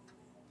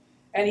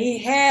 And he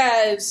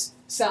has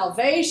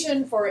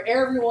salvation for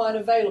everyone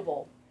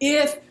available,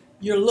 if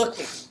you're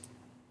looking.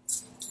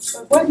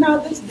 But wasn't all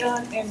this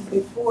done and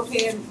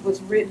beforehand,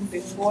 was written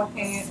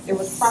beforehand? It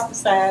was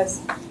prophesied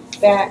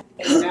back,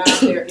 and now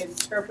they're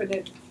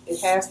interpreted. It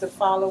has to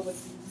follow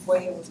with the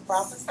way it was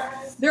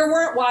prophesied? There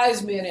weren't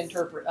wise men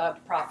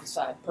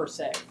prophesied, per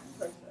se.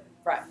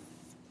 Right.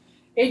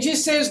 It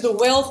just says the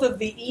wealth of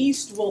the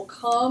East will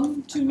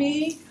come to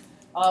me,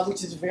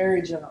 which is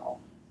very general.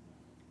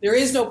 There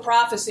is no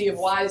prophecy of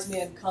wise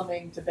men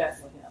coming to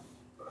Bethlehem.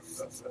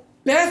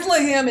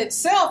 Bethlehem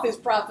itself is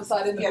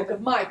prophesied in the book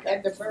of Micah.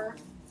 And the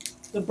birth?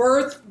 The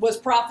birth was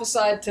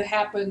prophesied to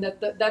happen, that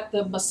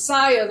the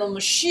Messiah, the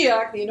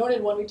Mashiach, the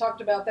anointed one, we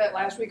talked about that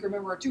last week,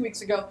 remember, or 2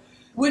 weeks ago,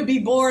 would be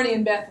born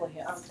in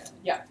Bethlehem. Okay.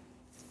 Yeah.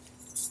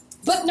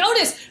 But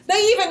notice, they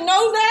even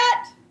know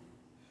that,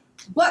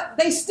 but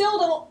they still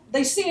don't,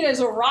 they see it as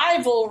a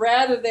rival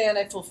rather than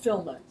a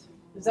fulfillment.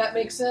 Does that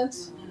make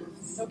sense?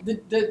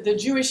 The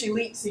Jewish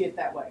elite see it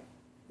that way.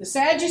 The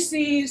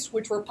Sadducees,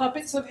 which were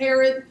puppets of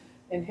Herod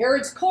and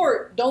Herod's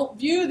court, don't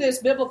view this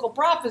biblical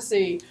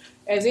prophecy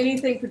as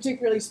anything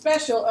particularly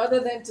special other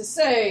than to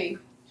say,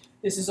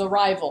 this is a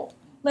rival.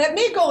 Let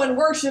me go and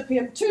worship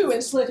him too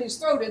and slit his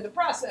throat in the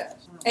process.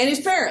 And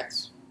his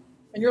parents.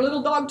 And your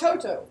little dog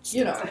Toto,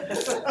 you know.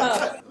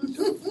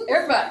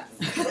 Everybody.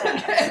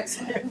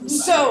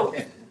 So,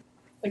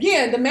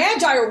 again, the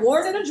Magi are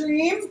warned in a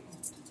dream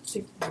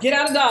to get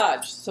out of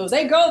Dodge. So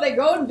they go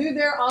and do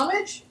their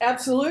homage.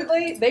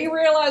 Absolutely. They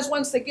realize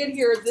once they get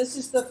here, this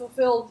is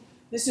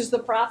the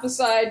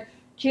prophesied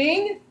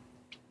king.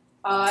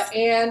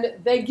 And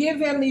they give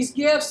him these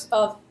gifts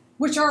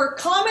which are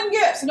common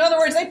gifts. In other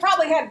words, they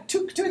probably had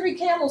two or three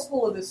camels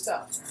full of this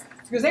stuff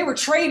because they were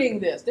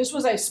trading this. This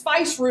was a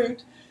spice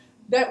route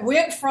that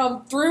went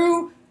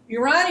through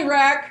Iran,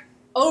 Iraq,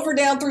 over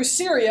down through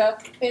Syria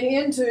and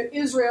into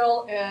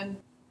Israel, and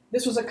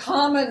this was a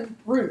common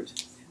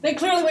route. They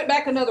clearly went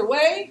back another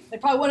way. They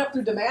probably went up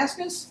through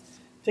Damascus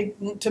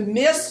to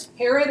miss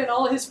Herod and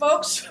all of his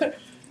folks,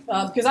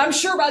 because I'm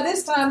sure by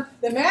this time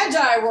the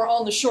Magi were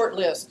on the short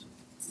list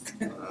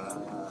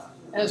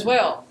as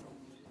well.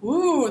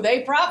 Ooh,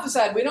 they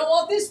prophesied, we don't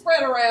want this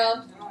spread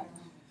around.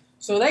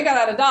 So they got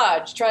out of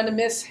Dodge, trying to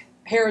miss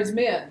Herod's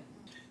men.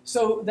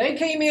 So they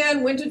came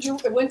in, went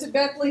to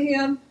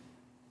Bethlehem,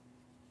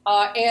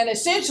 and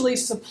essentially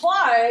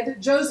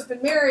supplied Joseph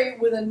and Mary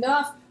with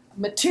enough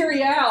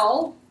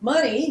material,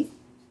 money,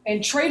 and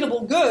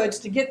tradable goods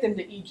to get them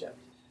to Egypt.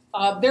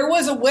 There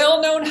was a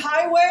well-known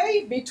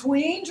highway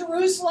between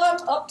Jerusalem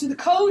up to the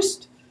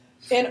coast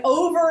and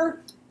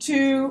over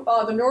to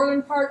the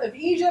northern part of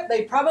Egypt.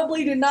 They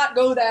probably did not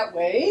go that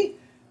way.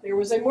 There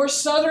was a more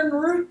southern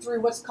route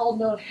through what's called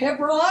known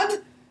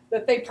Hebron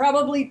that they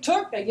probably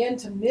took, again,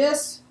 to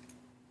miss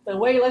the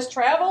way less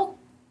traveled,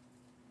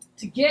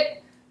 to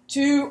get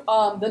to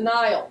the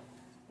Nile.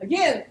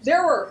 Again,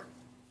 there were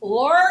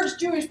large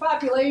Jewish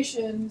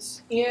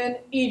populations in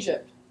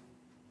Egypt.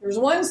 There was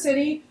one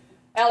city,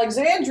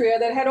 Alexandria,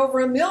 that had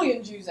over 1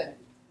 million Jews in it.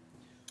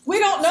 We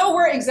don't know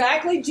where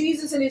exactly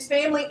Jesus and his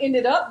family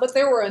ended up, but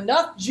there were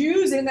enough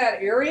Jews in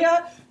that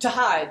area to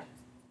hide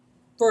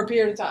for a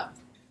period of time.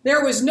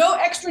 There was no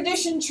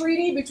extradition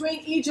treaty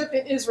between Egypt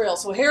and Israel,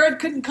 so Herod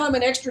couldn't come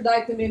and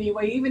extradite them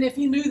anyway, even if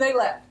he knew they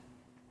left.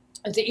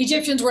 And the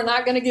Egyptians were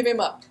not going to give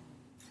him up.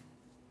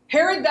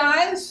 Herod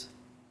dies,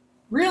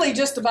 really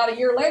just about a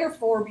year later,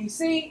 4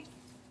 BC,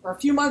 or a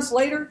few months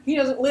later. He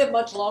doesn't live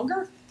much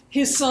longer.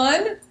 His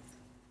son,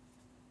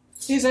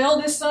 his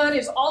eldest son,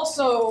 is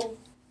also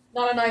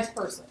not a nice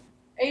person.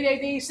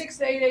 8 AD, 6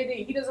 to 8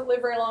 AD. He doesn't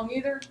live very long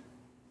either.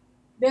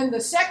 Then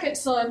the second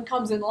son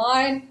comes in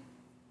line,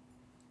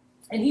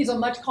 and he's a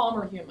much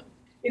calmer human.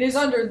 It is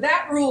under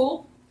that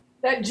rule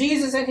that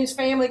Jesus and his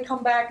family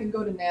come back and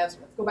go to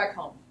Nazareth, go back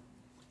home.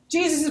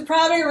 Jesus is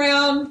probably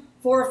around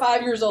 4 or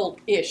 5 years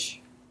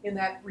old-ish in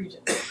that region.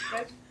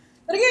 Okay?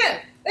 But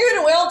again, they've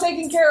been well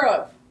taken care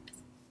of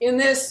in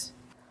this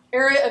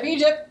area of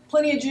Egypt.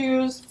 Plenty of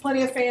Jews,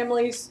 plenty of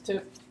families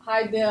to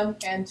hide them,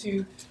 and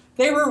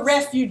they were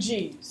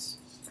refugees.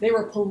 They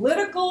were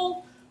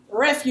political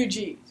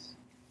refugees.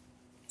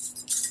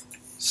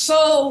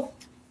 So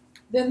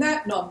then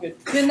that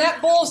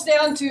boils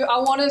down to, I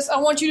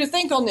want you to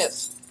think on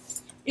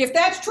this. If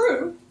that's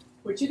true,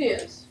 which it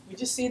is, we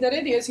just see that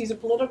it is, he's a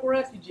political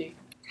refugee.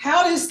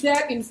 How does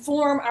that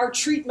inform our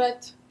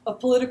treatment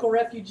of political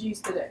refugees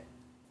today?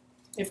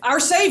 If our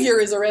Savior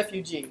is a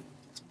refugee,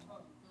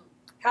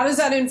 how does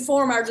that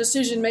inform our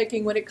decision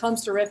making when it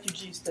comes to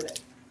refugees today?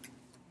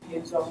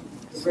 It's on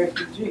the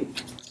refugee.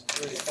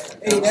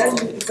 Hey,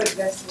 that's because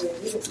that's where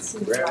it is. It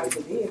seems like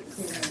it is,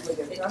 depending on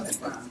where they're coming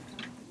from.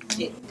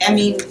 I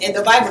mean, and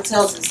the Bible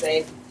tells us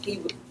that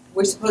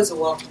we're supposed to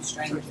welcome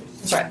strangers.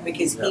 That's right.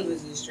 Because he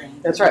was a stranger.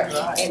 That's right.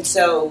 And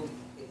so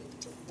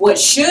what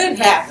should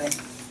happen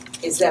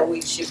is that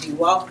we should be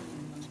welcoming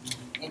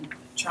them and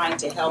trying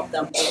to help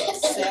them get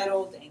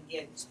settled and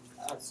get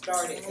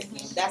started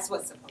again. That's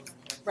what's supposed to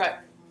happen. Right.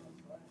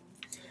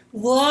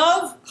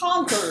 Love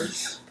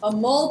conquers a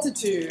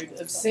multitude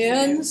of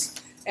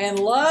sins, and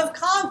love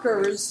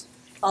conquers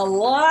a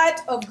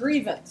lot of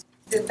grievance.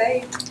 Did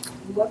they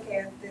look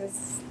at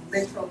this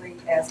literally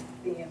as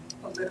being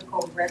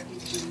political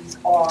refugees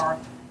or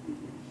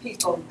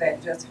people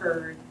that just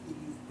heard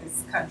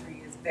this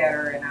country is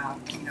better and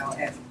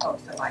as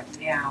opposed to like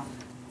now,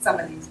 some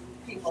of these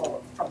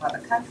people from other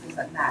countries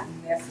are not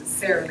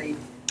necessarily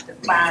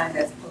defined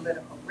as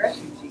political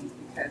refugees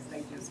because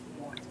they just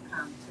want to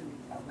come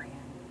to a land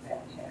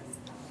that has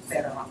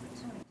better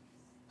opportunities.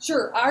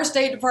 Sure, our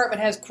State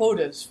Department has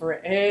quotas for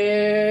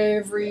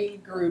every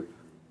group,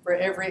 for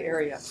every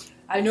area.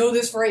 I know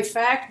this for a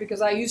fact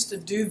because I used to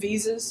do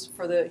visas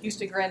for the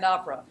Houston Grand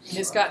Opera, and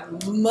it's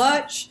gotten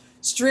much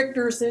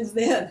stricter since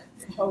then.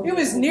 It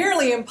was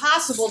nearly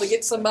impossible to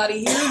get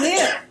somebody here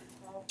then,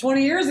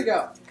 20 years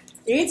ago.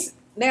 It's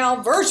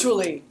now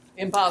virtually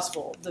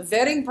impossible. The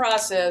vetting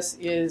process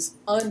is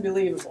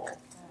unbelievable.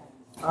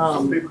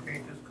 Some people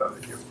can't just come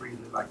in here freely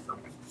like some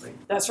people.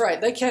 That's right.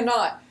 They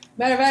cannot.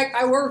 Matter of fact,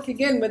 I work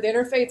again with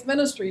Interfaith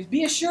Ministries.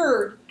 Be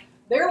assured,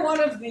 they're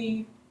one of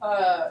the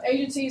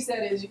agencies that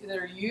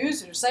are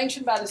used and are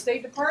sanctioned by the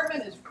State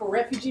Department is for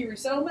refugee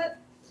resettlement.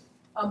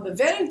 The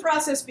vetting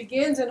process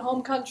begins in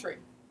home country.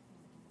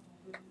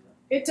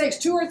 It takes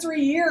 2 or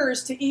 3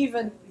 years to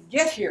even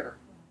get here.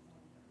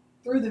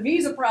 Through the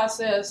visa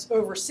process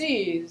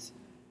overseas,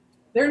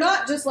 they're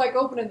not just like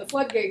opening the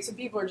floodgates and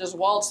people are just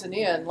waltzing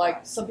in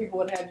like some people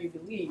would have you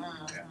believe.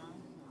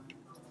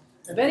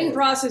 The vetting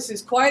process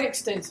is quite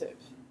extensive.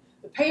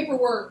 The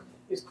paperwork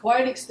is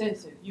quite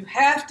extensive. You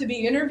have to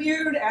be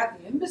interviewed at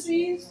the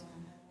embassies,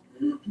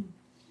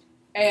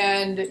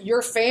 and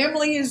your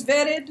family is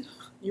vetted,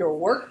 your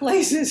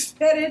workplace is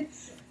vetted.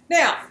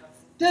 Now,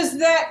 does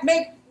that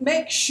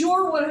make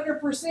sure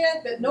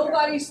 100% that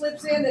nobody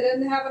slips in that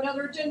doesn't have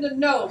another agenda?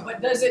 No.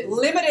 But does it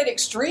limit it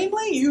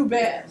extremely? You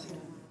bet.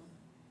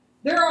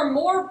 There are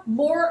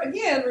more,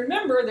 again,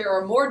 remember, there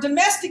are more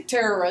domestic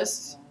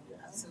terrorists,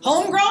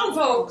 homegrown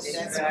folks,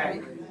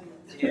 than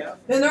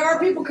there are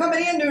people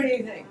coming in doing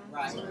anything.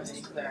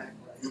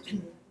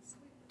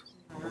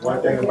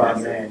 One thing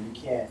about man,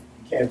 you can't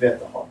vet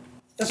the heart.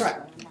 That's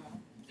right.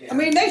 I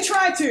mean, they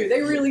try to.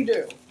 They really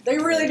do. They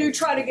really do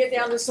try to get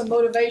down to some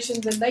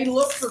motivations, and they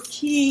look for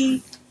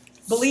key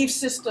belief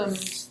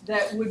systems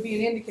that would be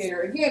an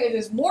indicator. Again, it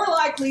is more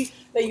likely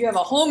that you have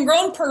a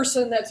homegrown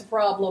person that's a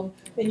problem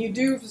than you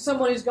do for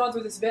someone who's gone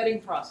through this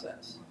vetting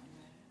process.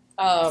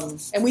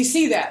 And we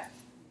see that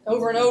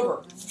over and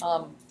over.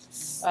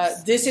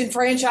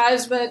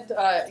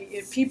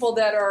 Disenfranchisement, people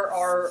that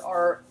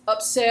are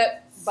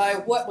upset by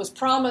what was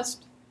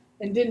promised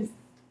and didn't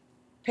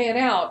pan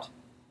out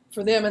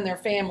for them and their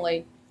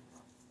family,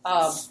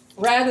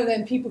 rather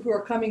than people who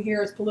are coming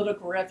here as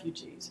political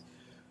refugees.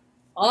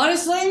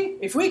 Honestly,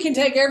 if we can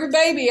take every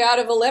baby out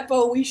of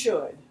Aleppo, we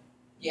should.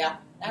 Yeah,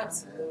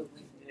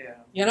 absolutely. Yeah.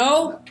 You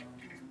know,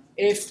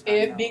 if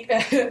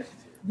the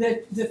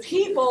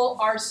people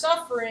are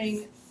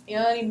suffering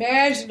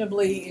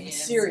unimaginably in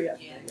Syria.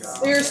 Yes.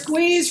 They're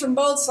squeezed from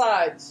both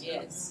sides.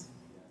 Yes.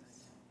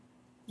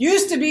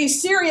 Used to be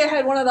Syria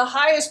had one of the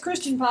highest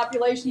Christian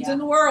populations in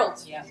the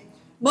world. Yeah.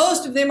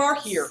 Most of them are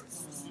here.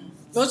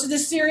 Most of the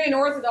Syrian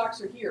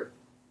Orthodox are here.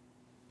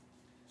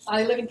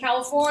 I live in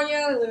California,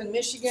 I live in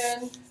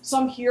Michigan,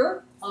 some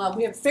here.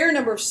 We have a fair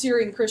number of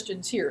Syrian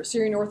Christians here,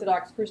 Syrian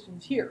Orthodox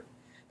Christians here,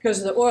 because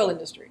of the oil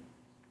industry.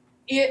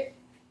 It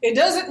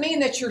doesn't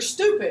mean that you're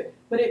stupid,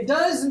 but it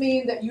does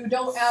mean that you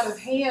don't out of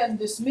hand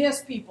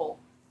dismiss people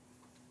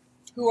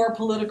who are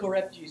political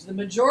refugees. The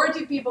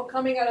majority of people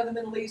coming out of the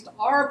Middle East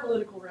are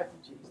political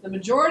refugees. The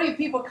majority of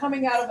people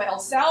coming out of El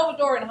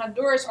Salvador and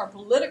Honduras are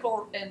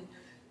political and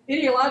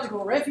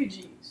ideological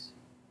refugees.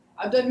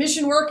 I've done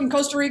mission work in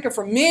Costa Rica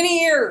for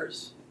many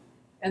years.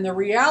 And the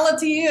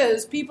reality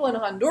is people in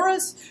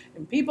Honduras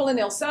and people in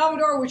El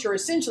Salvador, which are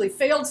essentially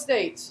failed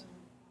states,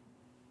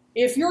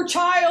 if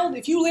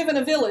you live in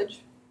a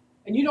village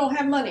and you don't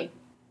have money,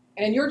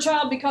 and your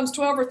child becomes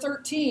 12 or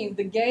 13,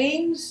 the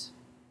gangs,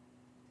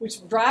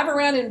 which drive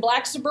around in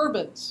black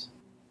Suburbans,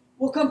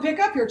 will come pick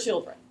up your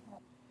children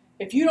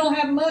if you don't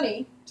have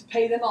money to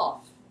pay them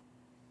off.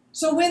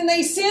 So when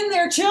they send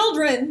their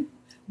children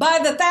by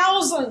the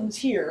thousands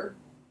here,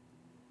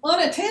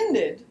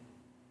 unattended,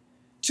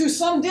 to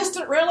some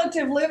distant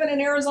relative living in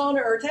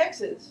Arizona or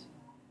Texas,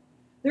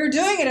 they're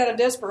doing it out of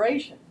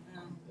desperation.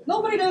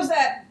 Nobody does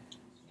that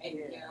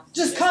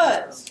just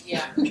cuz.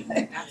 Yeah.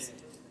 Okay.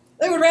 Absolutely.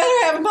 They would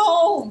rather have them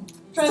home,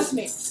 trust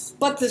me.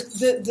 But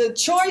the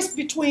choice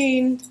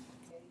between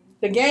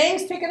the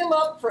gangs picking them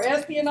up for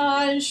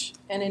espionage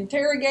and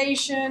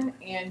interrogation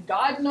and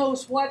God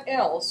knows what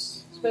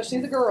else,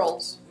 especially the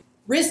girls,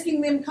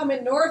 risking them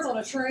coming north on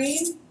a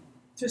train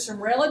to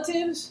some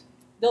relatives,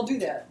 they'll do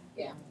that.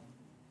 Yeah.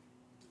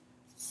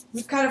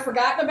 We've kind of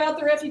forgotten about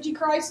the refugee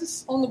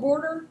crisis on the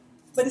border,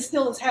 but it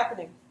still is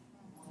happening.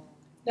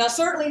 Now,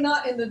 certainly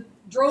not in the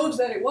droves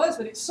that it was,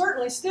 but it's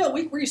certainly still,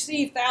 we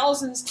receive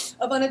thousands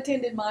of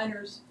unattended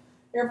minors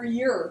every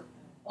year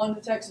on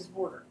the Texas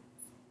border.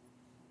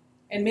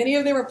 And many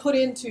of them are put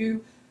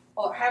into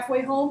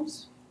halfway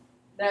homes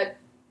that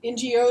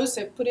NGOs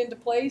have put into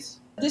place.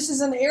 This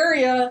is an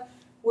area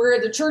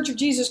where the Church of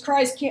Jesus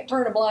Christ can't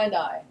turn a blind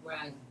eye.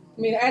 Right.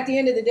 I mean, at the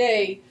end of the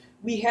day,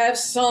 we have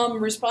some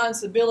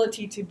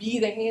responsibility to be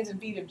the hands and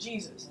feet of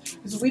Jesus.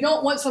 Because we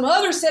don't want some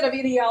other set of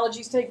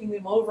ideologies taking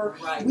them over.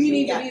 Right. We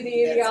need to be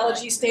the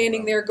ideology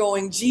standing there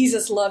going,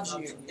 Jesus loves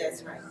you.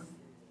 That's right.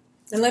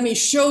 And let me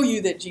show you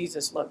that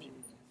Jesus loves you.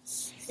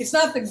 It's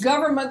not the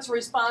government's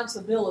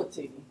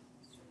responsibility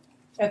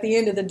at the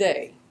end of the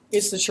day.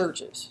 It's the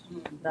church's.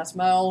 That's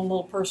my own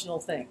little personal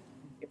thing.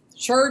 If the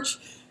church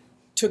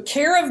took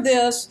care of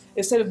this,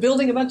 instead of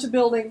building a bunch of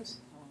buildings,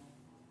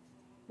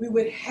 we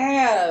would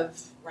have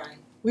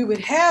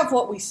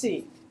what we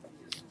see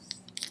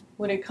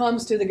when it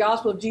comes to the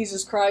gospel of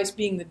Jesus Christ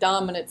being the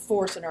dominant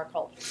force in our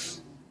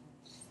culture.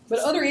 But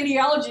other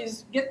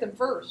ideologies get them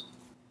first,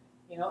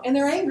 and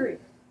they're angry.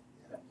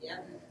 Yeah.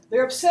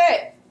 They're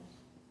upset.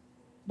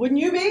 Wouldn't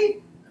you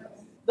be?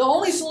 The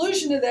only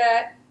solution to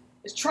that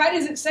as trite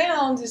as it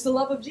sounds, is the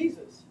love of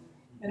Jesus.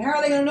 And how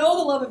are they going to know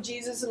the love of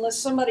Jesus unless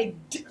somebody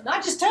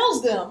not just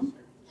tells them,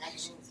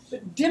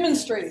 but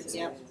demonstrates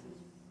it?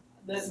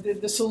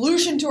 The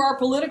solution to our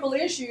political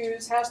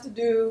issues has to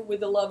do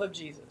with the love of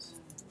Jesus.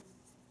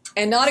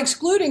 And not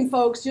excluding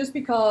folks just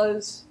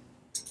because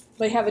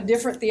they have a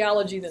different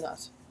theology than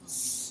us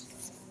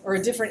or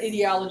a different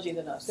ideology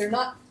than us. They're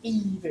not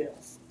evil.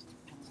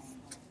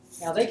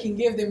 Now, they can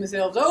give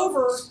themselves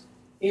over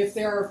if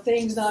there are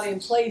things not in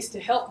place to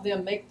help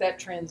them make that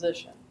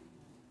transition.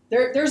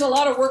 There's a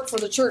lot of work for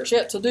the church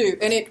yet to do.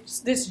 And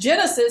this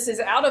Genesis is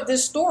out of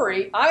this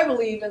story, I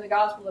believe, in the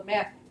Gospel of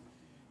Matthew,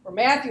 where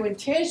Matthew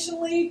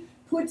intentionally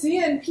puts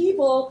in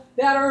people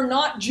that are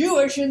not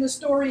Jewish in the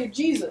story of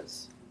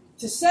Jesus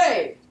to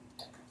say,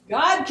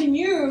 God can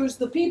use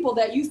the people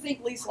that you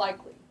think least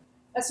likely.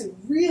 That's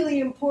really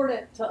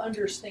important to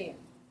understand.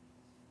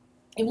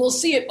 And we'll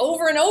see it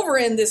over and over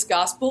in this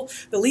gospel.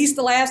 The least,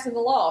 the last, and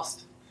the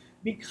lost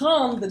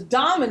become the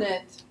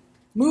dominant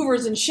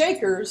movers and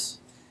shakers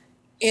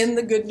in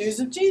the good news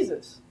of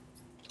Jesus.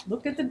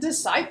 Look at the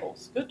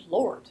disciples. Good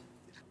Lord.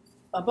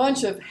 A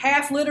bunch of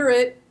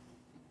half-literate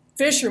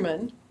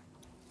fishermen,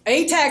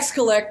 a tax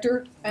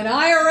collector, an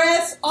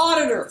IRS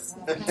auditor.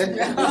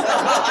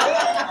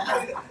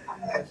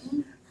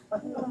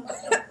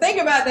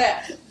 Think about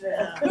that.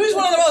 Who's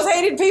one of the most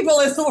hated people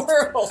in the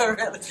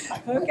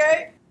world?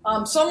 Okay?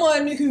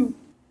 Someone who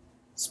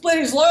split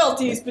his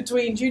loyalties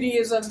between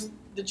Judaism,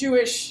 the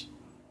Jewish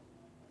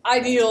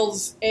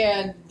ideals,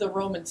 and the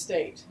Roman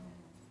state.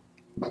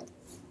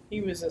 He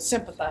was a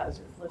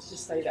sympathizer, let's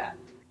just say that.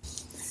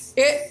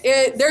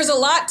 There's a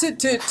lot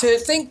to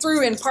think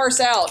through and parse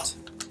out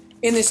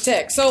in this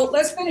text. So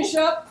let's finish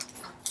up.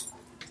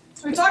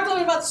 So we talked a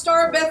little bit about the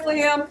Star of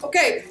Bethlehem.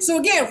 Okay, so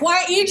again,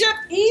 why Egypt?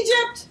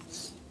 Egypt,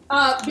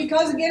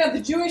 because again of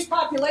the Jewish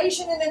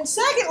population, and then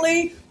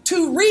secondly,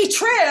 to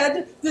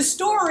retread the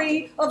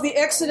story of the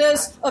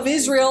Exodus of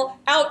Israel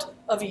out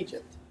of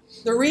Egypt.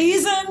 The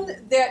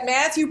reason that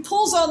Matthew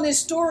pulls on this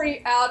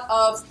story out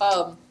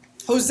of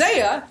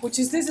Hosea,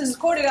 this is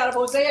quoted out of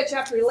Hosea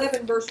chapter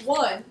 11, verse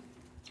 1,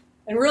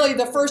 and really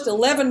the first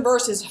 11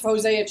 verses of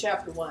Hosea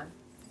chapter 1.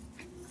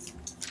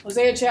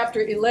 Hosea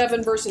chapter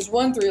 11, verses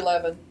 1 through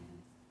 11,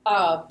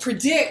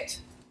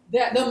 predict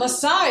that the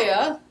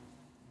Messiah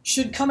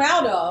should come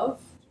out of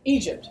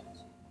Egypt.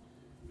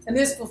 And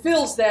this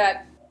fulfills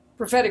that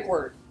prophetic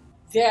word.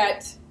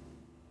 That,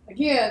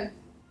 again,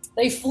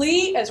 they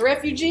flee as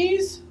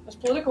refugees, as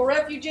political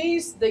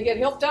refugees. They get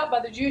helped out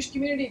by the Jewish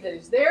community that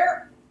is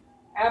there.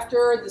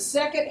 After the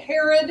second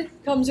Herod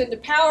comes into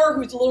power,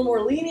 who's a little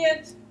more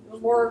lenient, a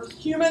little more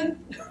human,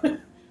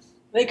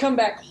 they come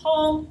back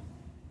home.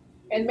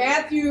 And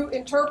Matthew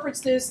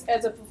interprets this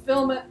as a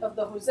fulfillment of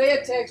the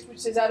Hosea text, which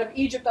says, out of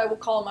Egypt I will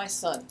call my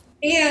son.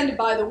 And,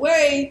 by the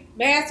way,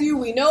 Matthew,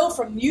 we know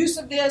from use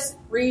of this,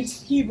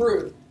 reads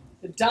Hebrew.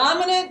 The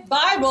dominant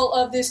Bible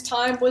of this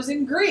time was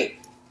in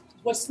Greek,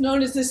 what's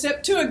known as the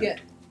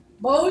Septuagint.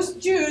 Most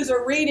Jews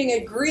are reading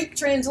a Greek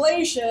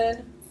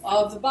translation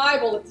of the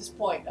Bible at this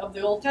point, of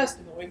the Old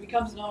Testament. It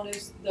becomes known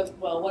as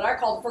what I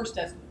call the First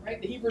Testament,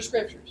 right? The Hebrew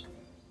Scriptures.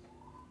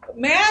 But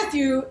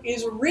Matthew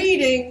is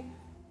reading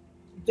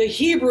the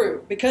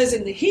Hebrew, because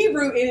in the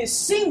Hebrew it is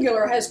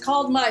singular, has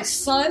called my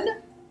son.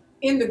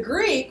 In the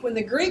Greek, when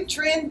the Greek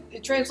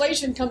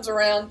translation comes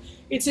around,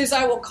 it says,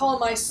 I will call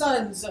my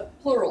sons,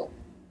 plural.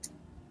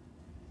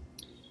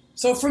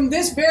 So from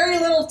this very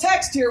little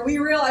text here, we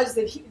realize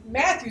that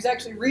Matthew's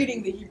actually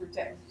reading the Hebrew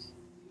text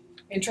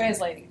and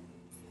translating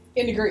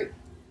it into Greek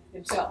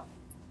himself.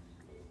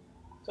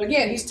 So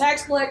again, he's a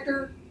tax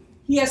collector.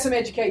 He has some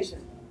education.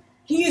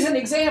 He is an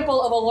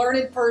example of a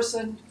learned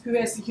person who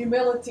has the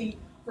humility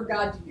for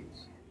God to use.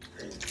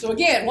 So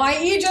again, why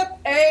Egypt?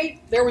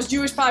 A, there was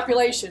Jewish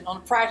population on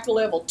a practical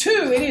level.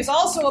 2, it is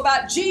also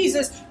about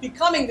Jesus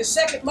becoming the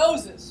second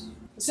Moses.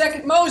 The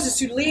second Moses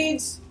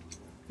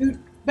who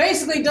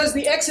basically does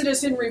the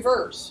Exodus in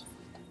reverse.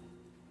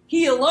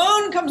 He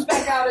alone comes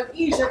back out of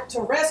Egypt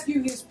to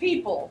rescue his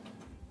people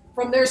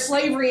from their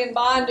slavery and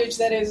bondage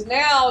that is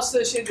now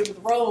associated with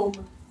Rome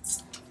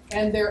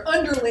and their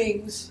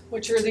underlings,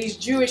 which are these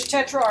Jewish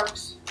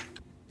tetrarchs,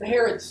 the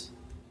Herods.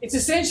 It's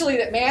essentially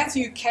that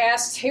Matthew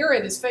casts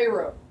Herod as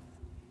Pharaoh.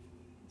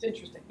 It's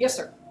interesting. Yes,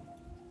 sir?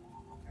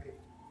 Okay.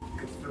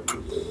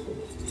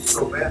 It's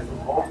so bad for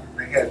Moses.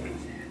 They had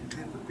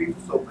the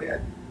people so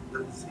bad.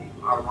 Does it seem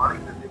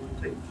ironic that they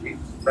would take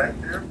Jesus back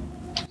there?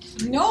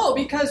 No,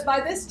 because by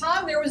this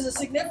time there was a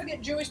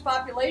significant Jewish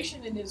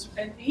population in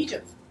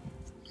Egypt.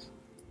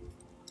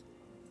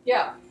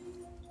 Yeah.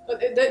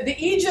 The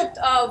Egypt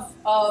of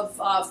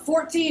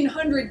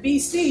 1400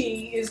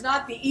 BC is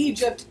not the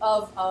Egypt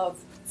of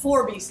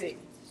 4 BC.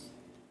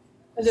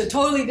 It's a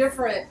totally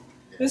different.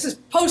 This is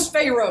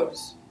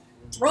post-Pharaohs.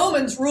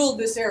 Romans ruled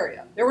this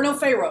area. There were no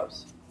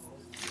Pharaohs.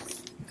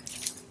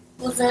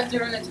 Was that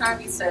during the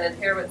time you said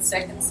Herod's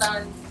second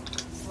son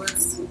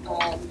was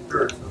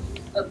Third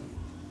son.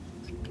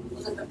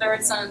 Was it the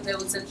third son that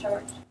was in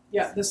charge?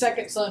 Yeah, the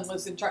second son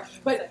was in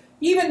charge. But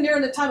even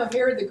during the time of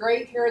Herod the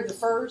Great, Herod the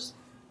First,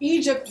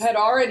 Egypt had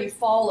already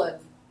fallen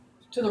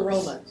to the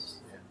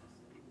Romans.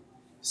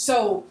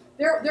 So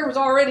there was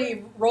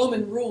already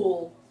Roman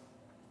rule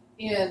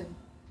in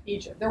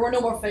Egypt. There were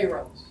no more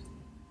pharaohs.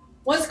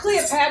 Once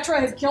Cleopatra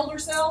had killed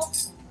herself,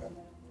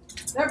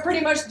 that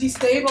pretty much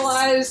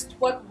destabilized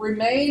what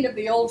remained of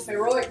the old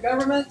pharaohic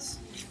governments.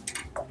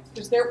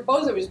 Because there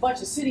was a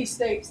bunch of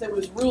city-states that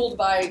was ruled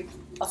by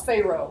a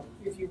pharaoh,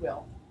 if you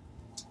will.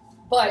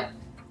 But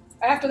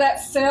after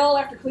that fell,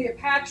 after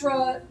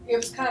Cleopatra, it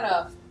was kind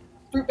of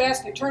fruit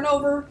basket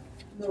turnover.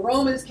 And the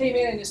Romans came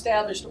in and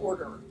established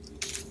order.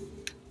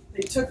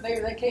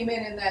 They came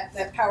in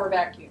that power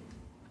vacuum.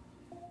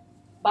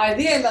 By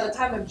the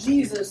time of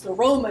Jesus, the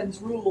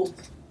Romans ruled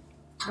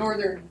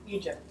northern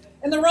Egypt.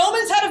 And the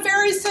Romans had a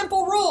very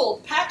simple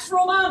rule, Pax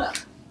Romana.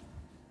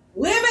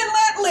 Live and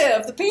let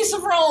live. The peace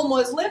of Rome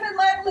was live and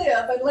let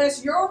live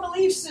unless your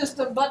belief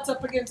system butts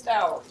up against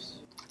ours.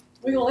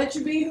 We're going to let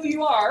you be who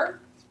you are.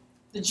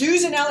 The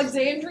Jews in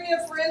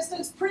Alexandria, for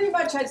instance, pretty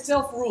much had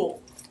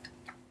self-rule.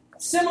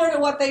 Similar to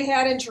what they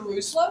had in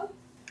Jerusalem.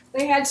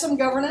 They had some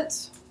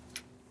governance.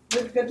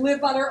 They could live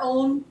by their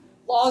own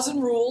laws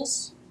and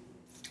rules.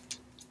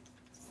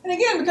 And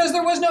again, because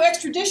there was no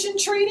extradition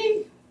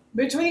treaty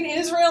between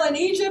Israel and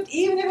Egypt,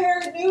 even if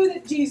Herod knew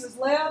that Jesus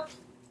left,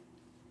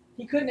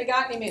 he couldn't have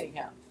gotten him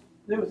anyhow.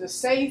 It was a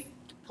safe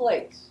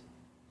place.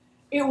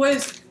 It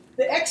was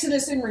the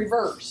Exodus in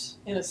reverse,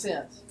 in a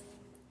sense.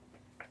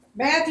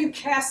 Matthew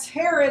casts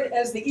Herod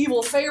as the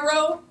evil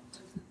Pharaoh,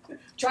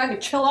 trying to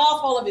kill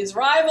off all of his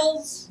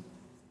rivals.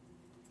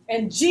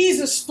 And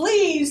Jesus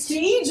flees to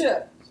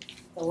Egypt,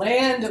 the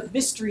land of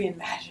mystery and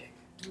magic,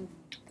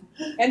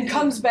 and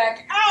comes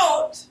back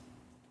out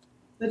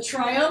the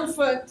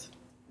triumphant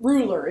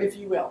ruler, if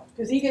you will.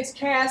 Because he gets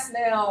cast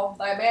now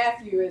by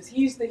Matthew as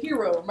he's the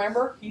hero,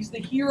 remember? He's the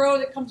hero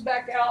that comes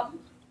back out.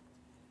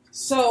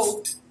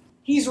 So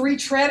he's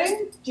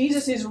retreading.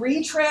 Jesus is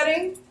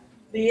retreading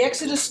the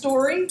Exodus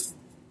story.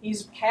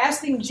 He's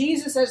casting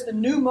Jesus as the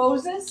new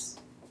Moses.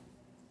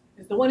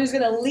 He's the one who's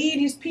going to lead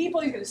his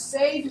people. He's going to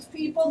save his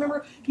people.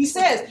 Remember, he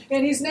says,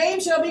 and his name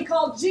shall be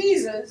called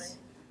Jesus,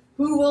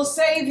 who will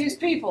save his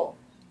people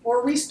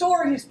or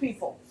restore his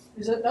people.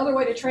 There's another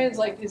way to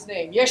translate his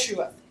name,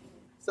 Yeshua.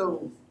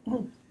 So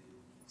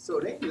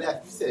they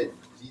left. You said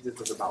Jesus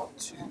was about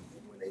 2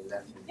 when they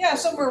left. Yeah,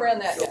 somewhere around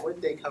that. So when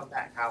did they come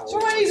back? How old? So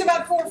when he's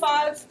about 4 or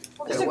 5,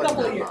 just a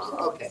couple of years.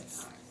 Okay.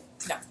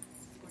 No.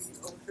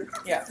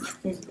 Yeah.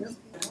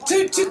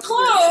 To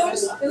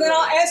close, and then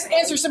I'll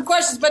answer some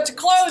questions, but to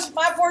close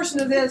my portion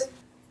of this,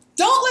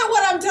 don't let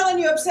what I'm telling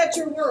you upset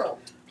your world.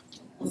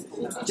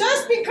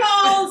 Just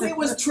because it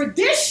was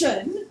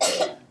tradition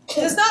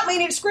does not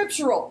mean it's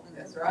scriptural.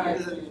 That's right.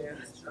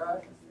 That's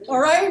right. All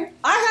right?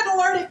 I had to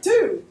learn it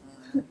too.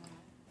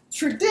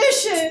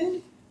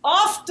 Tradition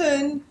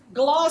often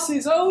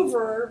glosses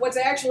over what's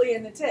actually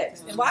in the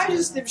text. And I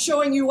just am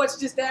showing you what's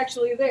just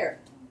actually there.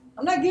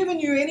 I'm not giving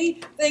you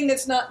anything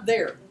that's not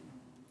there.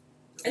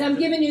 And I'm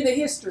giving you the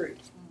history.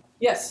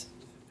 Yes?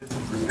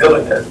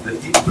 Revealing that the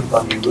Easter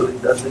Bunny really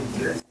doesn't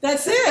exist.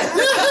 That's it.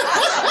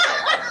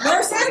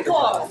 There's Santa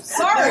Claus.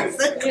 Sorry.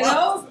 You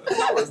know?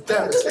 That was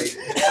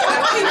devastating.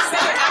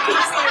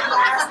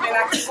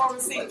 I keep wanting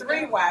to see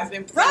 3 wise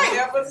men.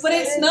 Right, but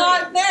it's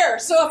not there.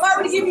 So if I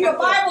were to give you a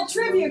Bible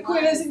trivia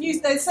quiz and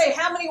they say,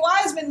 how many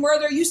wise men were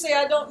there? You say,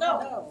 I don't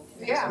know.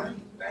 Yeah.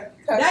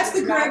 That's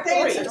the correct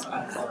answer.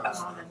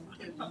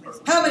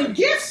 How many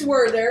gifts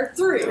were there?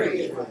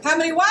 3. How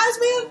many wise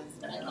men?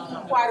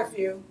 Quite a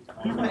few.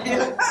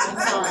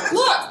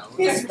 Look,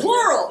 it's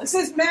plural. It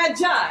says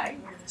magi.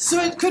 So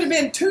it could have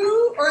been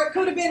 2 or it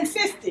could have been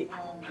 50.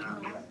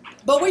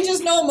 But we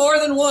just know more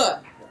than one.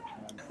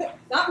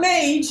 Not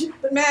mage,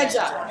 but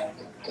magi.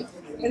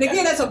 And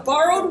again, that's a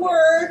borrowed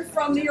word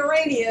from the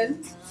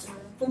Iranian,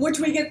 from which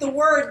we get the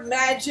word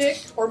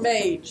magic or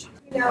mage.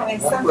 You know,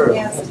 and something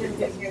else too,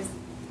 because you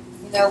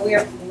know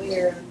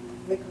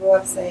we grew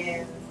up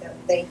saying that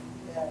the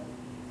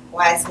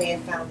wise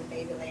man found the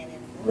baby laying in the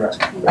Right.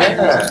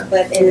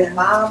 But in the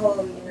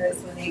Bible, you know,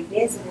 it's when they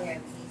visited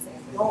him, he's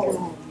at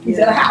home. He's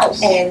at a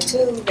house. And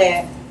 2,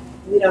 that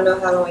we don't know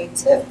how long it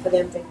took for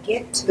them to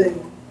get to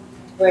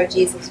where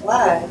Jesus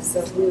was,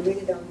 so we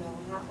really don't know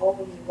how old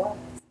he was.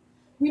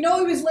 We know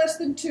he was less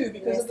than 2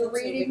 because of the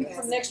reading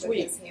from next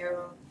week.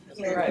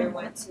 Right.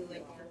 Went to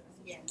it.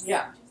 Yes.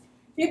 Yeah.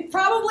 It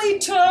probably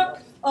took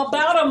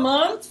about a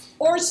month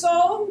or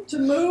so to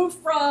move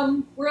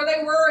from where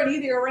they were in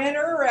either Iran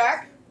or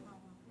Iraq,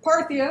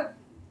 Parthia,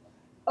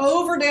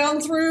 over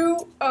down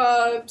through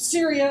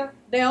Syria,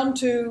 down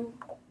to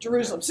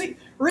Jerusalem. See,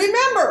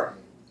 remember,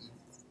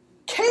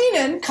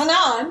 Canaan,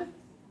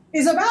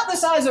 is about the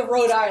size of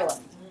Rhode Island.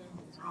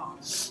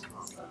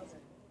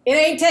 It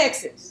ain't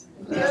Texas.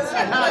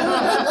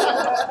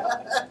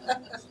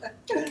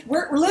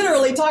 We're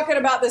literally talking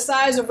about the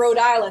size of Rhode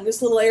Island,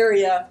 this little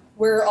area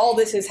where all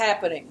this is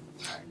happening.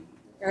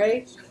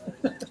 Right?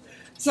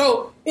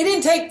 So it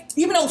didn't take,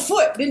 even on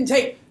foot, it didn't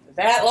take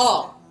that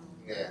long.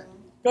 Yeah.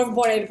 Go from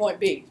point A to point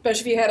B,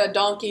 especially if you had a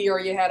donkey or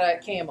you had a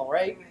camel,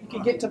 right? You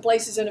could get to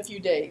places in a few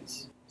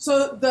days.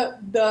 So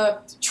the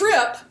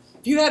trip,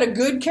 if you had a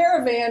good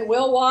caravan,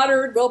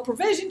 well-watered,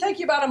 well-provisioned, take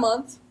you about a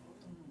month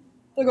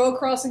to go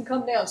across and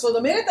come down. So the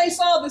minute they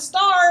saw the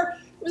star,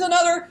 it was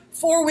another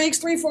 4 weeks,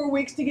 3-4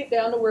 weeks to get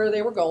down to where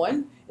they were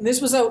going. And this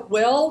was a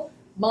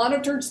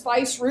well-monitored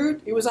spice route.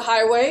 It was a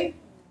highway.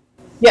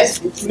 Yes?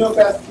 You know,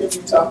 Pastor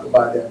Kim, you talked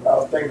about that. I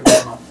was thinking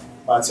about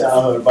my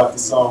childhood, about the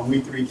song,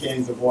 We Three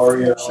Kings of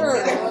Orient.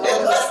 Sure.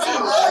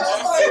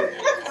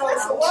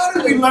 So why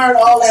did we learn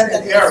all that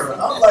in error?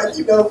 I'm like,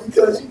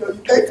 because, you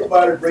think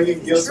about it,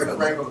 bringing gifts of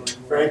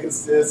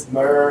frankincense,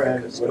 myrrh,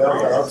 and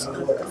whatever else.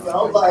 I'm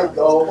like,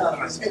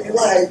 and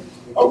like,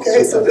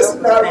 okay, so this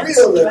is not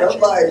real. And I'm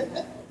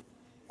like,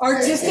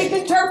 artistic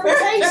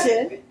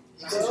interpretation.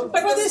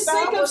 But for the the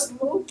star sake was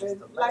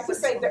moving. Like we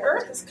say, the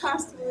earth is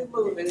constantly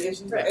moving,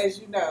 as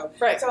you know.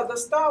 Right. So the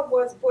star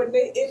was,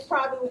 it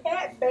probably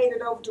had made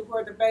it over to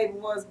where the baby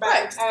was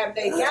by the time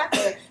they got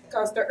there,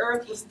 because the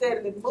earth was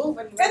steadily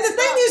moving. And the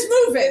thing is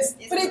moving,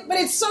 but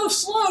it's so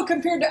slow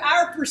compared to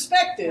our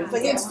perspective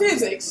against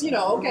physics.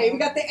 Okay, we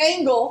got the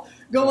angle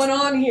going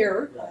on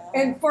here,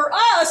 and for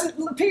us, it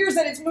appears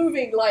that it's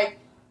moving like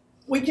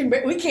we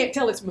can't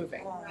tell it's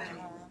moving.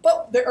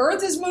 But the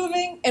earth is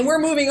moving, and we're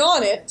moving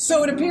on it,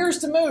 so it appears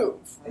to move.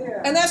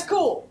 Yeah. And that's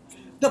cool.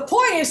 The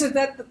point is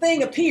that the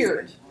thing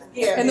appeared.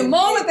 Yeah, and the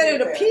moment that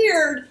it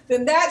appeared,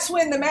 then that's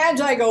when the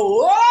Magi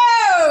go,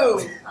 whoa!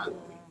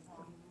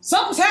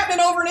 Something's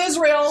happening over in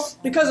Israel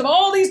because of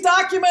all these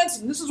documents,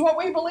 and this is what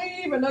we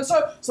believe. And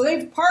so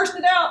they've parsed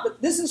it out,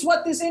 but this is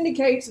what this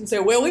indicates, and say,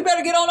 well, we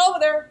better get on over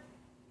there,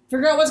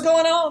 figure out what's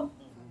going on.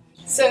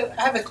 So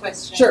I have a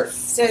question. Sure.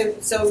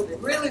 So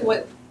really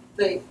what...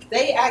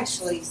 They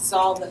actually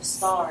saw the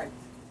star.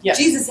 Yes.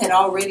 Jesus had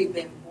already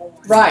been born.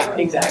 Right,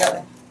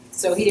 exactly.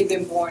 So he had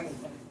been born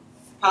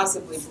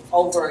possibly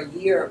over a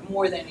year,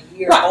 more than a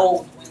year right.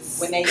 old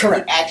when they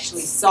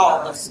actually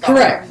saw the star.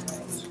 Correct.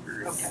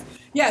 Okay.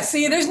 Yeah,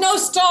 see, there's no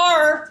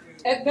star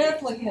at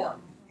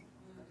Bethlehem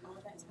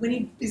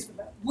when he is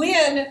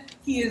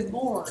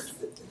born.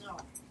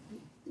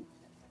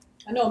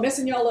 I know, I'm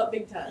messing y'all up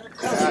big time.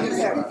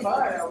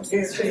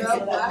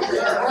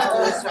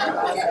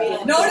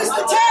 Notice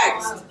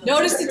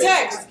the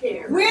text.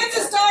 When the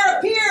star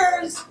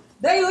appears,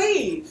 they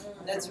leave.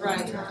 That's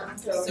right.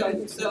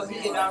 So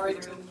he had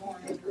already been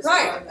born.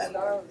 Right.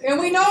 And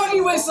we know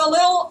he was a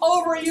little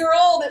over a year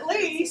old at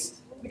least,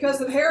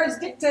 because of Herod's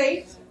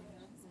dictate.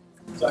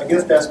 So I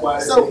guess that's why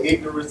they say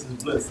ignorance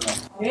is bliss.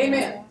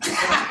 Amen.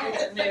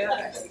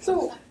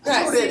 So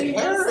did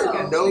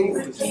Herod know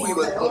who he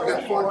was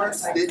looking for?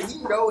 Did he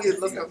know he was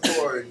looking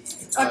for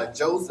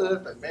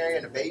Joseph and Mary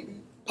and the baby?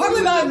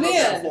 Probably by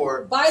then.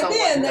 By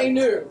then they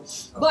knew.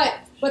 But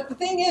the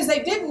thing is,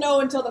 they didn't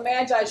know until the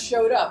Magi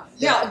showed up.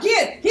 Yeah. Now,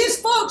 again, his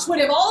folks would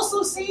have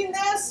also seen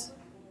this,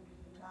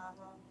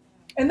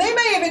 and they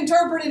may have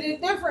interpreted it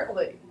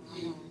differently.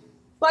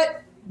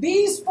 But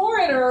these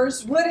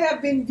foreigners would have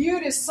been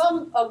viewed as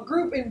a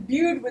group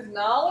imbued with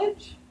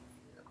knowledge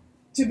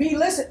to be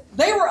listened.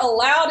 They were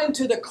allowed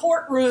into the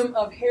courtroom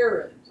of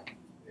Herod.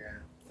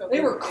 Yeah. They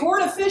were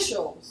court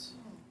officials.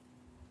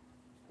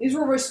 These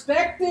were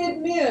respected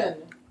men,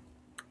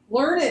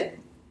 learned.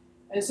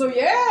 And so,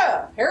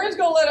 Herod's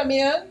going to let them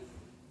in.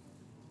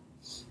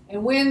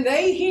 And when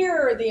they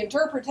hear the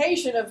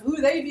interpretation of who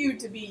they viewed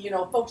to be,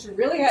 folks who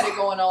really had it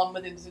going on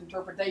with his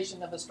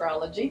interpretation of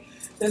astrology,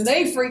 then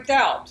they freaked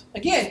out.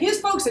 Again,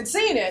 his folks had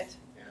seen it,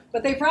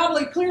 but they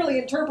probably clearly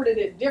interpreted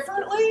it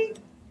differently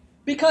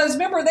because,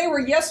 remember, they were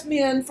yes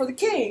men for the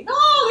king. No,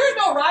 there's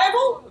no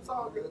rival. It's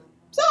all good.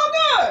 It's all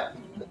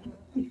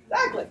good.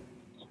 Exactly.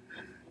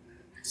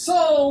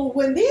 So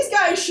when these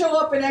guys show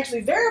up and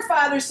actually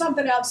verify there's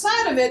something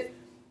outside of it,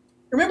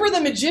 remember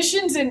the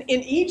magicians in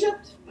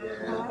Egypt?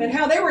 And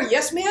how they were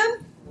yes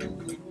men?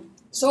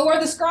 So are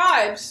the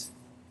scribes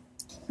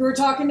who were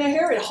talking to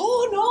Herod.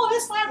 Oh, no,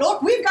 that's fine.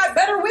 Look, we've got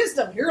better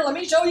wisdom. Here, let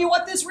me show you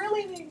what this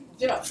really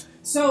means.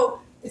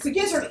 So it's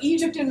again sort of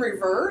Egypt in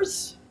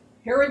reverse.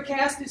 Herod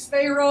cast as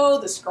Pharaoh.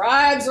 The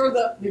scribes are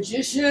the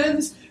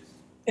magicians.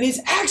 And it's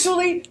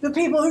actually the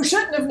people who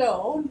shouldn't have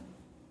known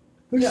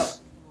who know.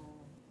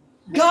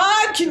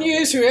 God can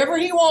use whoever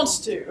he wants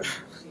to.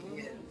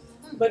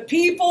 But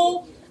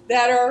people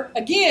that are,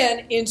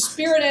 again, in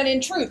spirit and in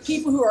truth.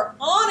 People who are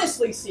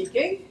honestly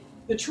seeking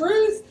the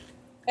truth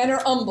and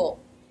are humble.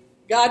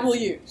 God will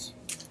use.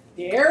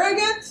 The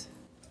arrogant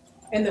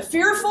and the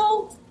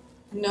fearful,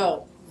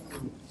 no.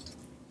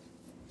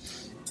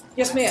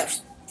 Yes, ma'am.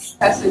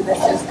 Actually, that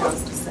just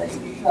goes to say,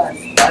 because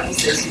the Bible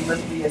says you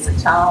must be as a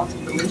child to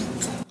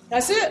believe.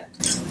 That's it.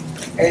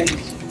 And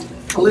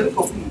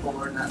political people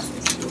are not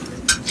as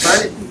children.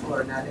 Learned people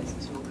are not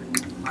as children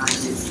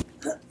minded.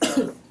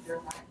 They're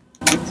not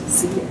going to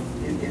see it.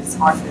 It's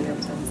hard for them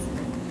to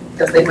understand.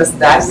 Because they must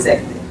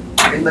dissect it.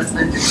 They must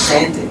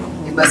understand it.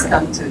 It must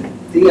come to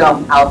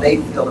them how they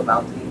feel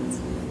about things.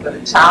 But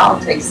a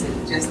child takes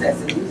it just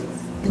as it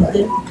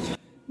is.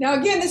 Now,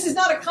 again, this is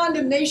not a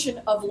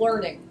condemnation of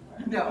learning.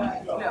 No.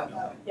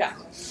 Yeah.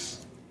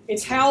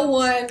 It's how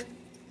one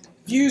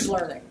views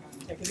learning.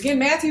 Because, again,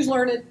 Matthew's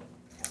learned.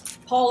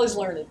 Paul is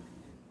learned.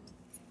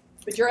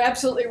 But you're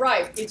absolutely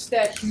right. It's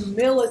that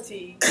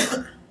humility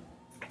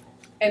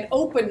and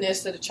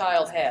openness that a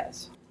child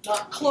has,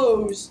 not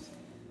closed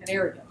and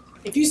arrogant.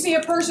 If you see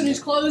a person who's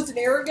closed and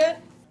arrogant,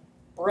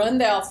 run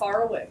thou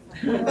far away.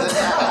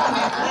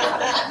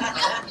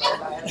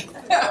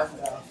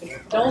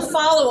 Don't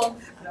follow them.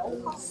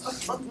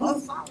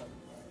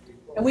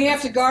 And we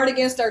have to guard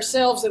against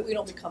ourselves that we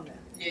don't become that.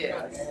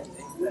 Yeah.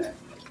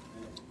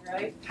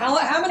 Right?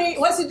 How many?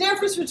 What's the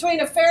difference between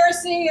a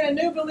Pharisee and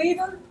a new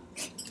believer?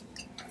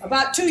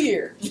 About 2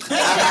 years.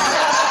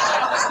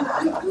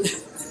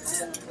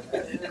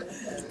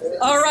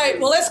 All right.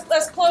 Well,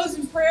 let's close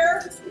in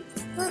prayer.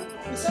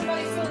 Does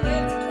somebody feel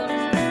led to close?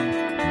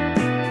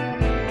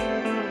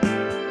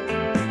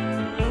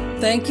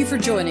 Thank you for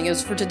joining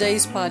us for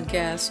today's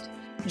podcast.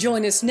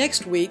 Join us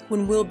next week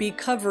when we'll be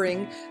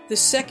covering the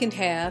second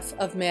half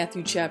of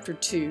Matthew chapter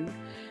 2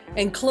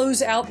 and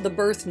close out the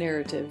birth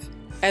narrative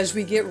as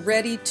we get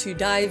ready to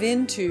dive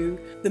into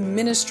the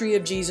ministry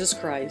of Jesus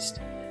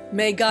Christ.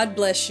 May God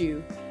bless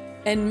you,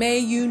 and may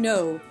you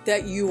know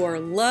that you are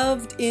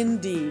loved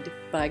indeed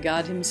by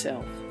God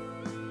Himself.